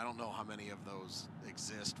 but I don't know how many of those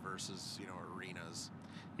exist versus, arenas.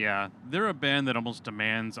 Yeah, they're a band that almost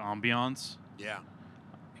demands ambiance. Yeah.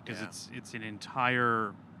 Because it's an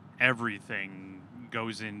entire everything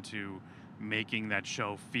goes into making that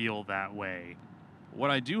show feel that way. What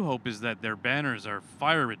I do hope is that their banners are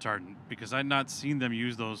fire retardant, because I've not seen them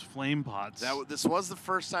use those flame pots. This was the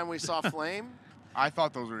first time we saw flame. I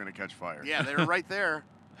thought those were going to catch fire. Yeah, they were right there.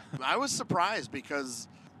 I was surprised because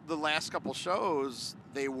the last couple shows,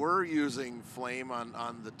 they were using flame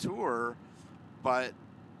on the tour, but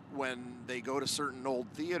when they go to certain old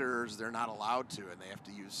theaters, they're not allowed to, and they have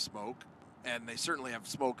to use smoke. And they certainly have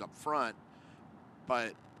smoke up front,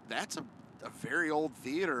 but that's a very old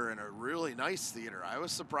theater and a really nice theater. I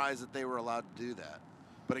was surprised that they were allowed to do that.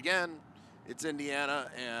 But again, it's Indiana,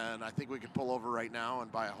 and I think we could pull over right now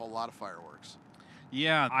and buy a whole lot of fireworks.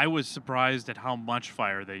 Yeah, I was surprised at how much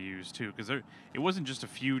fire they used too, because it wasn't just a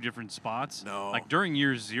few different spots. No. Like during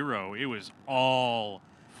year 0, it was all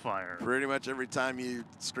fire. Pretty much every time you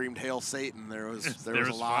screamed "Hail Satan," there was a There's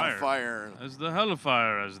lot of fire. As the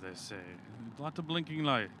hellfire, as they say, a lot of blinking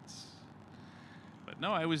lights. But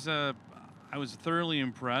no, I was thoroughly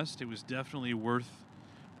impressed. It was definitely worth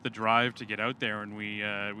the drive to get out there, and we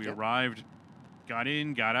arrived, got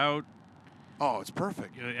in, got out. Oh, it's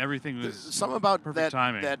perfect. Everything was Something about perfect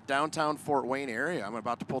timing. that downtown Fort Wayne area. I'm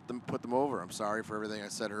about to put them over. I'm sorry for everything I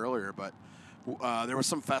said earlier, but there was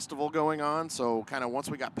some festival going on. So kind of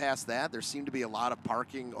once we got past that, there seemed to be a lot of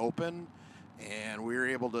parking open, and we were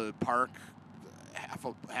able to park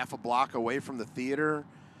half a block away from the theater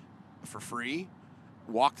for free.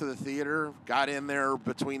 Walked to the theater, got in there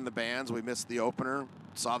between the bands. We missed the opener,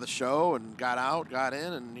 saw the show, and got out, got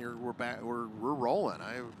in, and here we're back. We're rolling.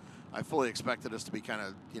 I fully expected us to be kind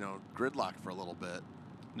of, gridlocked for a little bit.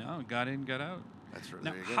 No, got in, got out. That's right.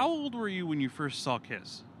 Now, how old were you when you first saw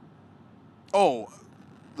Kiss? Oh,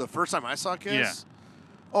 the first time I saw Kiss? Yeah.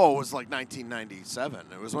 Oh, it was like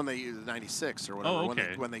 1997. It was when they 96 or whatever. Oh,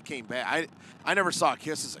 okay. When they came back. I never saw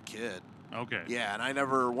Kiss as a kid. Okay. Yeah, and I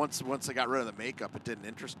never once they got rid of the makeup, it didn't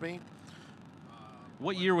interest me.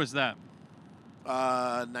 What year was that?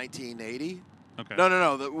 1980. Okay.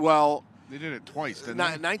 No. They did it twice, didn't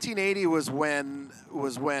 1980 was when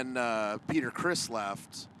Peter Criss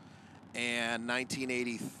left, and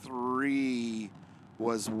 1983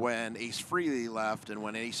 was when Ace Frehley left. And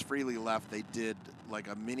when Ace Frehley left, they did like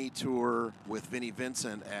a mini tour with Vinnie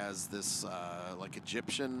Vincent as this like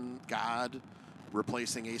Egyptian god,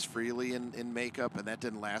 replacing Ace Frehley in makeup, and that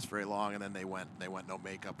didn't last very long. And then they went no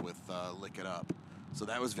makeup with Lick It Up. So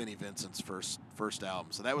that was Vinnie Vincent's first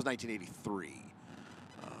album. So that was 1983.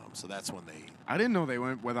 So that's when they. I didn't know they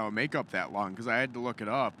went without makeup that long because I had to look it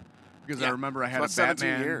up because I remember I had it's a about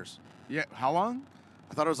Batman. 17 years. Yeah, how long?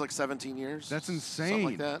 I thought it was like 17 years. That's insane. Something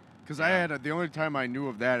like that. Because I had the only time I knew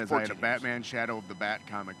of that is I had a 14 years. Batman Shadow of the Bat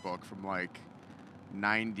comic book from like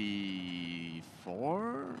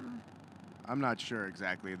 94. I'm not sure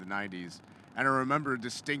exactly, the 90s. And I remember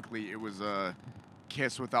distinctly it was a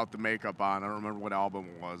Kiss without the makeup on. I don't remember what album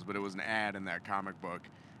it was, but it was an ad in that comic book.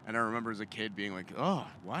 And I remember as a kid being like, "Oh,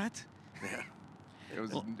 what?" Yeah. It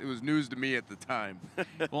was news to me at the time.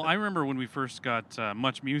 Well, I remember when we first got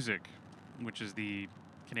Much Music, which is the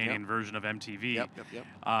Canadian version of MTV. Yep.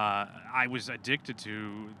 I was addicted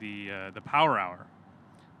to the Power Hour,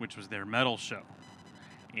 which was their metal show,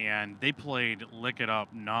 and they played "Lick It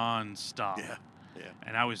Up" non-stop. Yeah.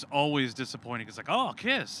 And I was always disappointed. It's like, oh,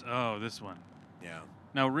 Kiss. Oh, this one. Yeah.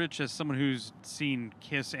 Now, Rich, as someone who's seen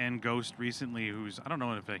Kiss and Ghost recently, I don't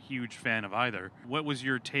know if a huge fan of either, what was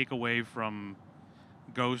your takeaway from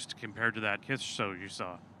Ghost compared to that Kiss show you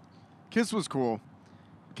saw? Kiss was cool.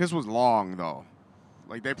 Kiss was long, though.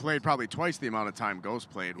 Like, they played probably twice the amount of time Ghost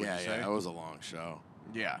played, would you say? That was a long show.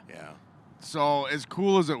 Yeah. Yeah. So, as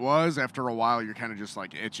cool as it was, after a while, you're kind of just,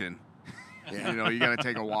 like, itching. Yeah. You got to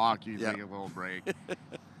take a walk. You take a little break.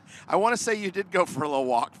 I want to say you did go for a little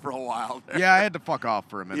walk for a while there. Yeah, I had to fuck off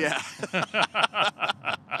for a minute. Yeah.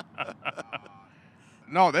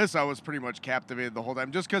 No, I was pretty much captivated the whole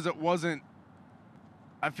time, just because it wasn't.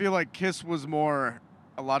 I feel like Kiss was more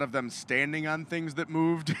a lot of them standing on things that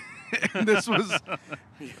moved. And this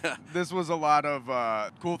was a lot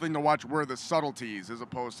of cool thing to watch were the subtleties as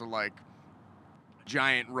opposed to like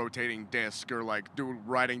giant rotating disc or like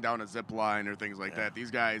riding down a zip line or things like that.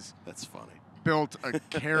 These guys That's funny. built a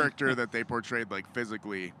character that they portrayed like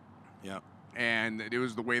physically. Yeah. And it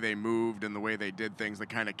was the way they moved and the way they did things that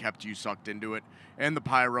kind of kept you sucked into it, and the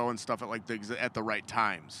pyro and stuff at the right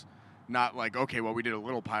times. Not like, okay, well, we did a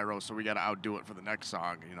little pyro, so we got to outdo it for the next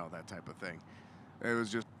song, that type of thing. It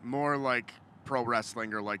was just more like pro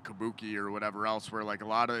wrestling or like kabuki or whatever else, where like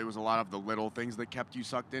it was a lot of the little things that kept you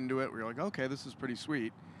sucked into it. Where you're like, okay, this is pretty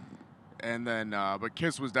sweet. And then, but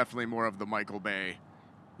Kiss was definitely more of the Michael Bay,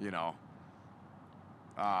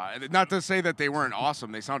 not to say that they weren't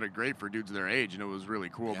awesome. They sounded great for dudes their age, and it was really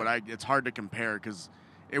cool. Yeah. But it's hard to compare because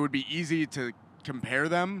it would be easy to compare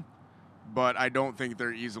them, but I don't think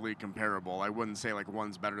they're easily comparable. I wouldn't say like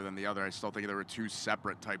one's better than the other. I still think there were two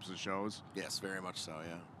separate types of shows. Yes, very much so,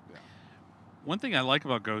 yeah. One thing I like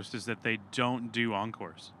about Ghost is that they don't do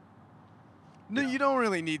encores. No, you don't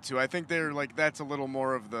really need to. I think they're like that's a little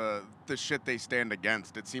more of the shit they stand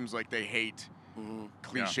against. It seems like they hate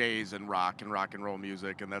cliches and rock and roll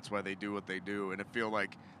music, and that's why they do what they do. And I feel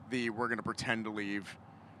like we're gonna pretend to leave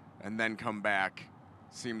and then come back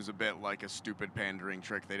seems a bit like a stupid pandering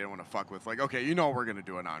trick they didn't want to fuck with. Like, okay, you know we're gonna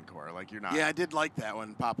do an encore. Like, you're not. Yeah, I did like that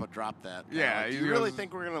when Papa dropped that. Yeah, like, do he you really goes-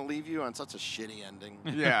 think we're gonna leave you on such a shitty ending?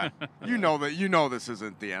 Yeah, you know that. You know this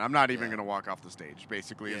isn't the end. I'm not even Yeah. gonna walk off the stage.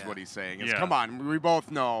 Basically, is Yeah. what he's saying. Is Yeah. come on, we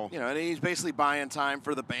both know. You know, and he's basically buying time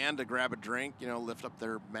for the band to grab a drink, you know, lift up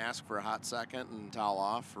their mask for a hot second and towel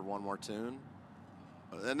off for one more tune.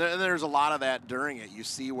 And there's a lot of that during it. You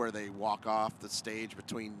see where they walk off the stage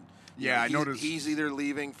between. Yeah, I noticed- He's either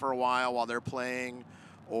leaving for a while they're playing,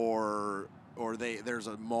 or there's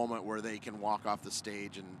a moment where they can walk off the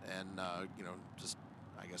stage and you know, just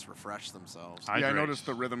I guess refresh themselves. Yeah, I Hydrate. noticed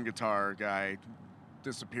the rhythm guitar guy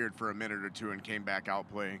disappeared for a minute or two and came back out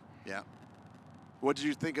playing. Yeah. What did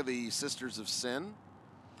you think of the Sisters of Sin?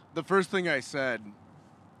 The first thing I said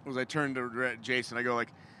was I turned to Jason. I go like,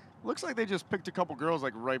 looks like they just picked a couple girls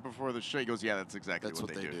like right before the show. He goes, yeah, that's exactly That's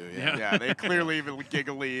what they do. Yeah. Yeah, they clearly even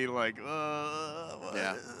giggly like,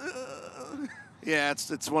 Yeah. Yeah,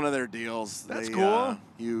 it's one of their deals. That's They, cool.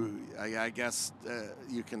 I guess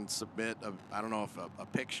you can submit I don't know if a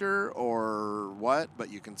picture or what,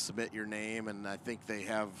 but you can submit your name, and I think they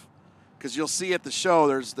have, because you'll see at the show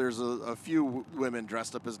there's a few women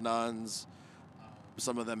dressed up as nuns.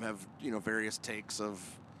 Some of them have, you know, various takes of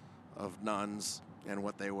nuns and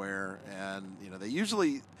what they wear, and you know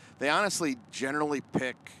they honestly generally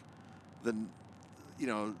pick the, you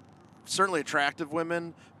know, certainly attractive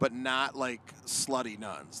women, but not like slutty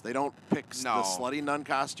nuns. They don't pick the No. slutty nun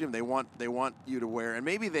costume. They want you to wear, and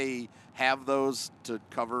maybe they have those to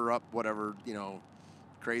cover up whatever, you know,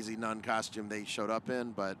 crazy nun costume they showed up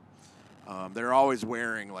in, but they're always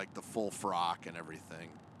wearing like the full frock and everything.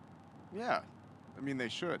 yeah. I mean, they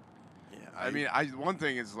should. Yeah, I mean, one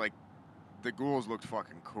thing is like, the ghouls looked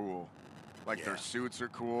fucking cool. Like Yeah. their suits are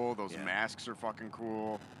cool. Those Yeah. masks are fucking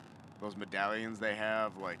cool. Those medallions they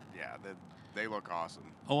have, like, yeah, they look awesome.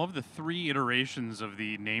 Oh, of the 3 iterations of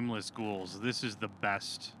the nameless ghouls, this is the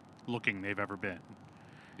best looking they've ever been.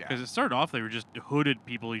 Yeah. Because it started off, they were just hooded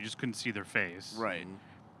people, you just couldn't see their face. Right. Mhm.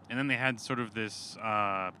 And then they had sort of this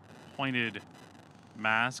pointed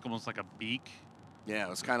mask, almost like a beak. Yeah, it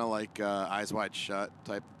was kind of like Eyes Wide Shut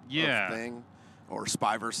type Yeah. of thing, or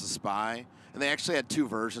Spy versus Spy. And they actually had 2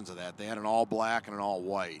 versions of that. They had an all black and an all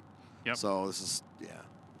white. Yep. So this is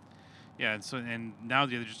Yeah, and now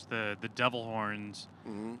they're just the devil horns.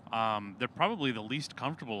 Mm-hmm. They're probably the least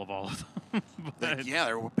comfortable of all of them. but,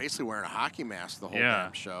 They're basically wearing a hockey mask the whole Yeah.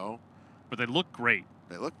 damn show. but they look great.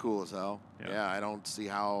 They look cool as hell. Yeah. Yeah, I don't see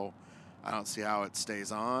how it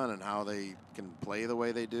stays on and how they can play the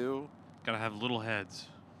way they do. Gotta have little heads.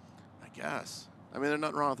 I guess. I mean, there's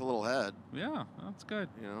nothing wrong with a little head, Yeah, that's good.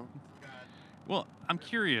 you know. Well, I'm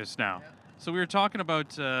curious now. So we were talking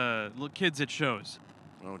about little kids at shows.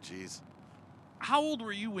 Oh, jeez. How old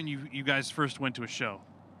were you when you guys first went to a show?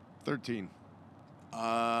 13.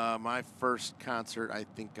 My first concert, I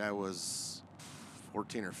think I was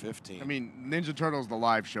 14 or 15. I mean, Ninja Turtles the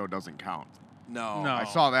live show doesn't count. no. No. I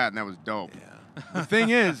saw that and that was dope. Yeah. The thing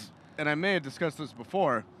is, and I may have discussed this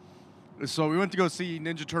before, is so we went to go see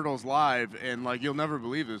Ninja Turtles live, and like you'll never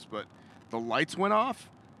believe this, but the lights went off,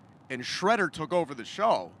 and Shredder took over the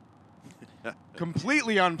show,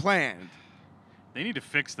 completely unplanned. They need to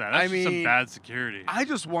fix that. I That's just some mean, bad security. I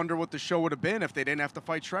just wonder what the show would have been if they didn't have to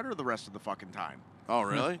fight Shredder the rest of the fucking time. Oh,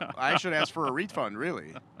 really? I should ask for a refund,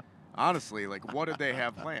 really. Honestly, like, what did they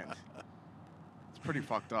have planned? It's pretty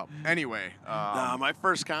fucked up. Anyway, No, my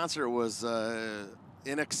first concert was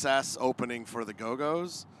In Excess opening for the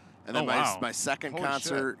Go-Go's. And then Oh, wow. my second Holy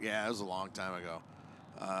concert, yeah, it was a long time ago.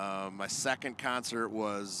 My second concert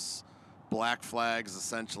was Black Flag's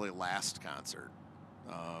essentially last concert.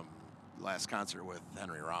 Last concert with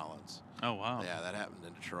Henry Rollins. oh wow. Yeah, that happened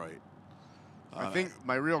in Detroit. I think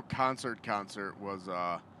my real concert was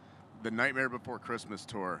the Nightmare Before Christmas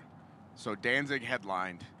tour. So Danzig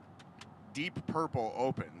headlined, Deep Purple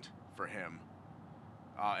opened for him,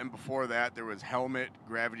 and before that there was Helmet,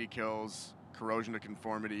 Gravity Kills, Corrosion of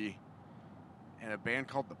Conformity, and a band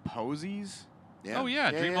called the Posies. Oh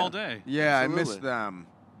yeah, Dream All Day. Yeah, I Absolutely. missed them,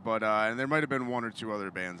 but and there might have been 1 or 2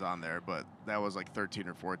 other bands on there, but that was like 13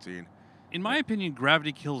 or 14. In my opinion,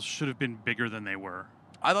 Gravity Kills should have been bigger than they were.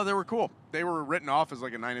 I thought they were cool. They were written off as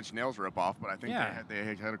like a Nine Inch Nails ripoff, but I think Yeah. they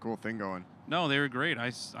had a cool thing going. No, they were great. I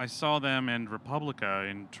saw them and Republica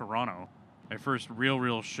in Toronto. My first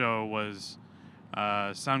real show was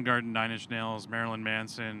Soundgarden, Nine Inch Nails, Marilyn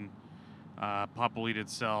Manson, Pop Will Eat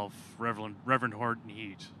Itself, Reverend Horton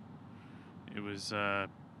Heat. It was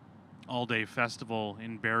all-day festival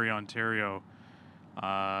in Barrie, Ontario,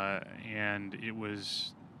 and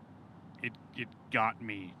it got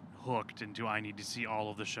me hooked into. I need to see all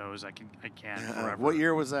of the shows I can forever. What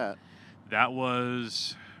year was that? That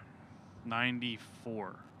was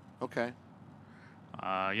 94. Okay.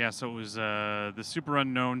 So it was the Super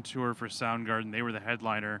Unknown tour for Soundgarden. They were the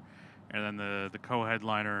headliner, and then the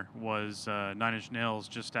co-headliner was Nine Inch Nails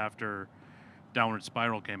just after Downward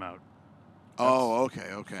Spiral came out. Oh, okay.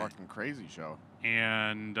 Fucking crazy show.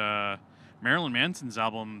 And Marilyn Manson's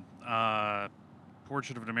album,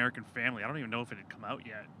 Portrait of an American Family. I don't even know if it had come out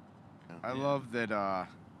yet. I love that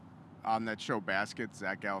on that show Basket,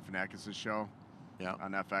 Zach Galifianakis' show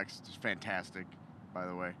on FX. It's fantastic, by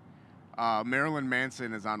the way. Marilyn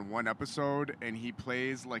Manson is on one episode, and he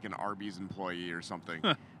plays like an Arby's employee or something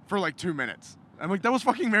for like 2 minutes. I'm like, that was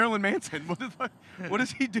fucking Marilyn Manson. What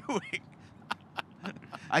is he doing?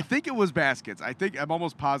 I think it was Baskets. I'm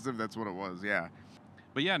almost positive that's what it was. Yeah.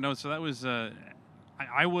 But yeah, no. So that was.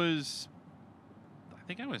 I was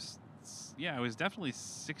definitely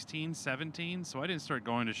 16, 17. So I didn't start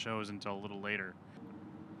going to shows until a little later.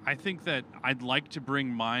 I think that I'd like to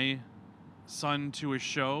bring my son to a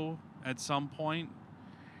show at some point.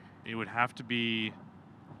 It would have to be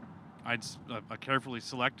a carefully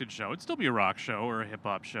selected show. It'd still be a rock show or a hip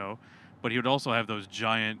hop show, but he would also have those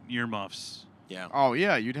giant earmuffs. Yeah. Oh,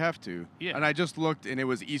 yeah, you'd have to. Yeah. And I just looked, and it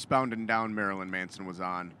was Eastbound and Down Marilyn Manson was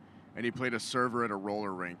on, and he played a server at a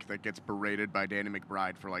roller rink that gets berated by Danny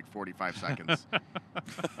McBride for like 45 seconds.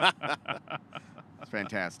 It's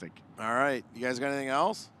fantastic. All right. You guys got anything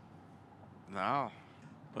else? No.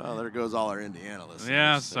 Well, there goes all our Indiana listeners.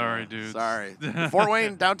 Yeah, sorry, dude. Sorry. Fort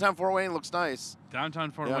Wayne, downtown Fort Wayne looks nice.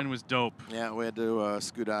 Downtown Fort Wayne was dope. Yeah, we had to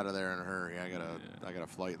scoot out of there in a hurry. I got a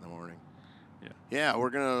flight in the morning. Yeah. Yeah,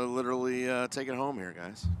 we're gonna literally take it home here,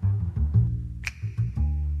 guys.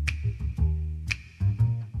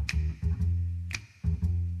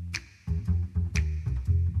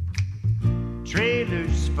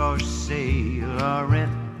 Trailers for sale or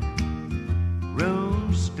rent,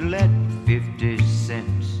 rooms to let 50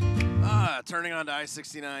 cents. Turning on to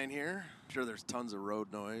I-69 here. I'm sure there's tons of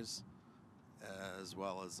road noise, as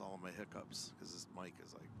well as all my hiccups, because this mic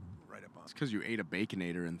is like right up on. It's because you ate a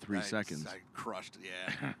Baconator in 3 seconds. I crushed it,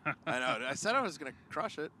 yeah. I know. I said I was going to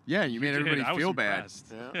crush it. Yeah, you made everybody I was feel bad.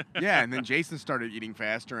 impressed. Yeah. Yeah, and then Jason started eating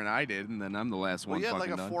faster, and I did, and then I'm the last Well, one you had like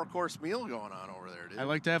fucking a done. 4-course meal going on over there, dude. I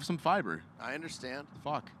like to have some fiber. I understand.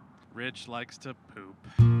 Fuck. Rich likes to poop.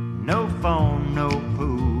 No phone, no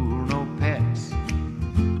pool, no pets.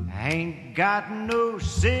 Ain't got no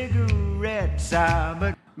cigarettes,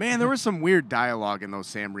 but Man, there was some weird dialogue in those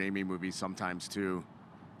Sam Raimi movies sometimes, too.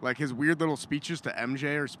 Like, his weird little speeches to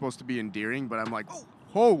MJ are supposed to be endearing, but I'm like,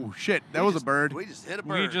 oh, shit, that was a bird. We just hit a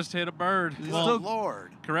bird. We just hit a bird. Oh, Well,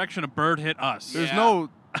 Lord. correction, a bird hit us. There's Yeah. no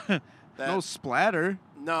That- splatter.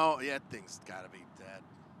 No, yeah, that thing's got to be dead.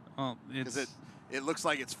 Well, Because it's it looks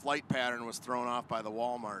like its flight pattern was thrown off by the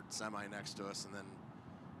Walmart semi next to us, and then,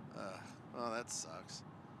 oh, that sucks.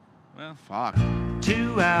 well. Fuck.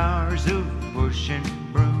 2 hours of pushing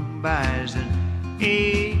broom buys an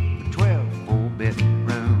 8 12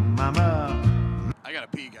 4-bedroom mama. I gotta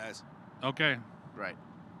pee, guys. Okay, Right.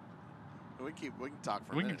 We can talk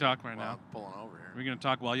for a We can minute talk right while now. I'm pulling over here. we're gonna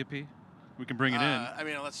talk while you pee. We can bring it in. I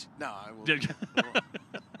mean,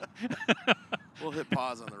 we'll hit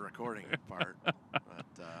pause on the recording part. But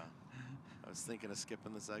I was thinking of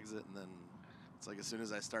skipping this exit, and then it's like as soon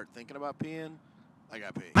as I start thinking about peeing, I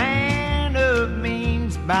got pee. Man of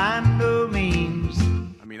means by no means.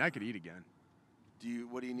 I mean, I could eat again.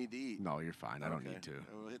 What do you need to eat? No, you're fine. I don't need to.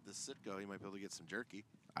 We'll hit the Sitco. You might be able to get some jerky.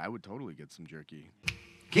 I would totally get some jerky.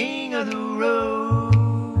 King of the road.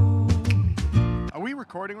 Are we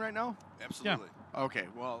recording right now? Absolutely. Okay,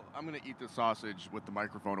 well, I'm going to eat the sausage with the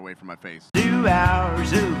microphone away from my face. 2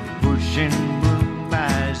 hours of pushing broom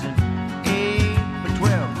buys an 8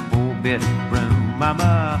 12 4-bedroom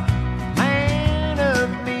mama. Man of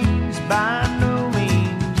means by no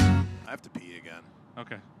means. I have to pee again.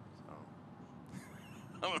 Okay. So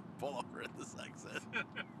I'm gonna pull over at this exit.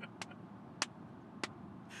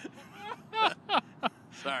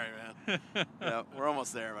 Sorry, man. Yeah, we're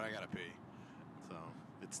almost there, but I gotta pee. So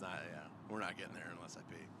it's not. Yeah, we're not getting there unless I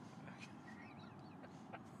pee.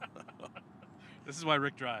 This is why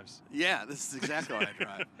Rick drives. Yeah, this is exactly why I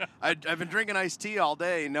drive. I've been drinking iced tea all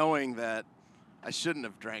day, knowing that I shouldn't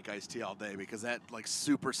have drank iced tea all day because that like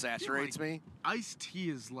super saturates me. Iced tea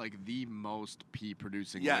is like the most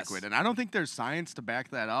pee-producing Yes. liquid, and I don't think there's science to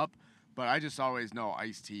back that up, but I just always know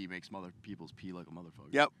iced tea makes people's pee like a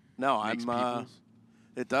motherfucker. Yep. No, Makes I'm. people's.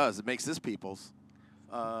 It does. It makes this people's.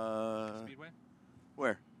 Speedway?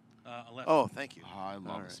 Where? 11. Oh, thank you. Oh, I love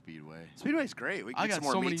All the right. Speedway. Speedway's great. We can I get got some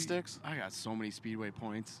more so meat many sticks. I got so many Speedway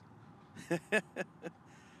points.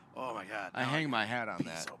 Oh my God. I hang my hat on Pee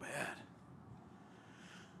that. so bad.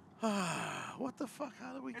 What the fuck?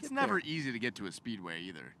 How did we get It's never there? easy to get to a speedway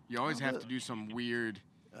either. You always Oh, have but- to do some weird.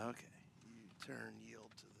 Okay. You turn,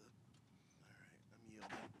 yield to the.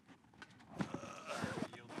 All right, I'm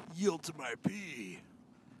yielding. Yield to my pee.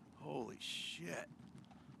 Holy shit.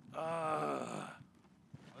 This is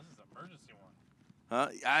an emergency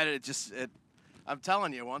one. I'm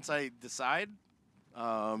telling you, once I decide,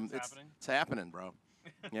 happening? It's happening, bro.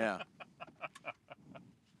 Yeah.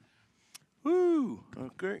 Woo.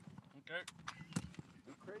 Okay. Okay.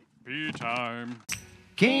 Pee time.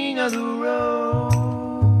 King of the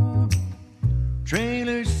road,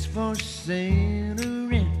 trailers for sale to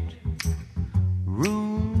rent,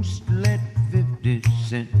 rooms to let 50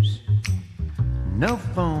 cents. No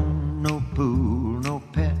phone, no pool, no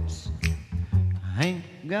pets. I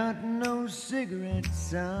ain't got no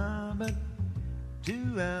cigarettes, but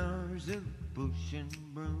 2 hours of pushing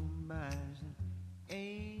broom buys an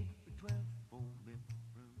 8 by 12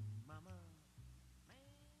 4-bedroom mama.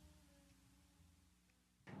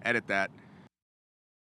 Edit that.